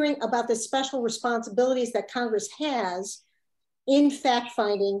think hearing about the special responsibilities that Congress has in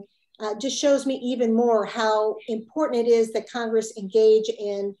fact-finding just shows me even more how important it is that Congress engage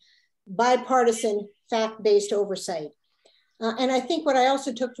in bipartisan fact-based oversight. And I think what I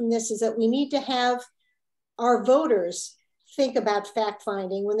also took from this is that we need to have our voters think about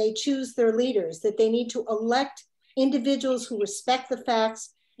fact-finding when they choose their leaders, that they need to elect individuals who respect the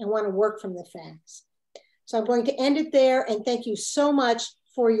facts and want to work from the facts. So I'm going to end it there, and thank you so much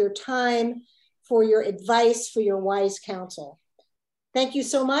for your time, for your advice, for your wise counsel. Thank you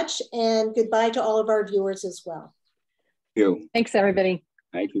so much, and goodbye to all of our viewers as well. Thank you. Thanks, everybody.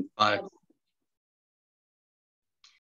 Thank you. Bye.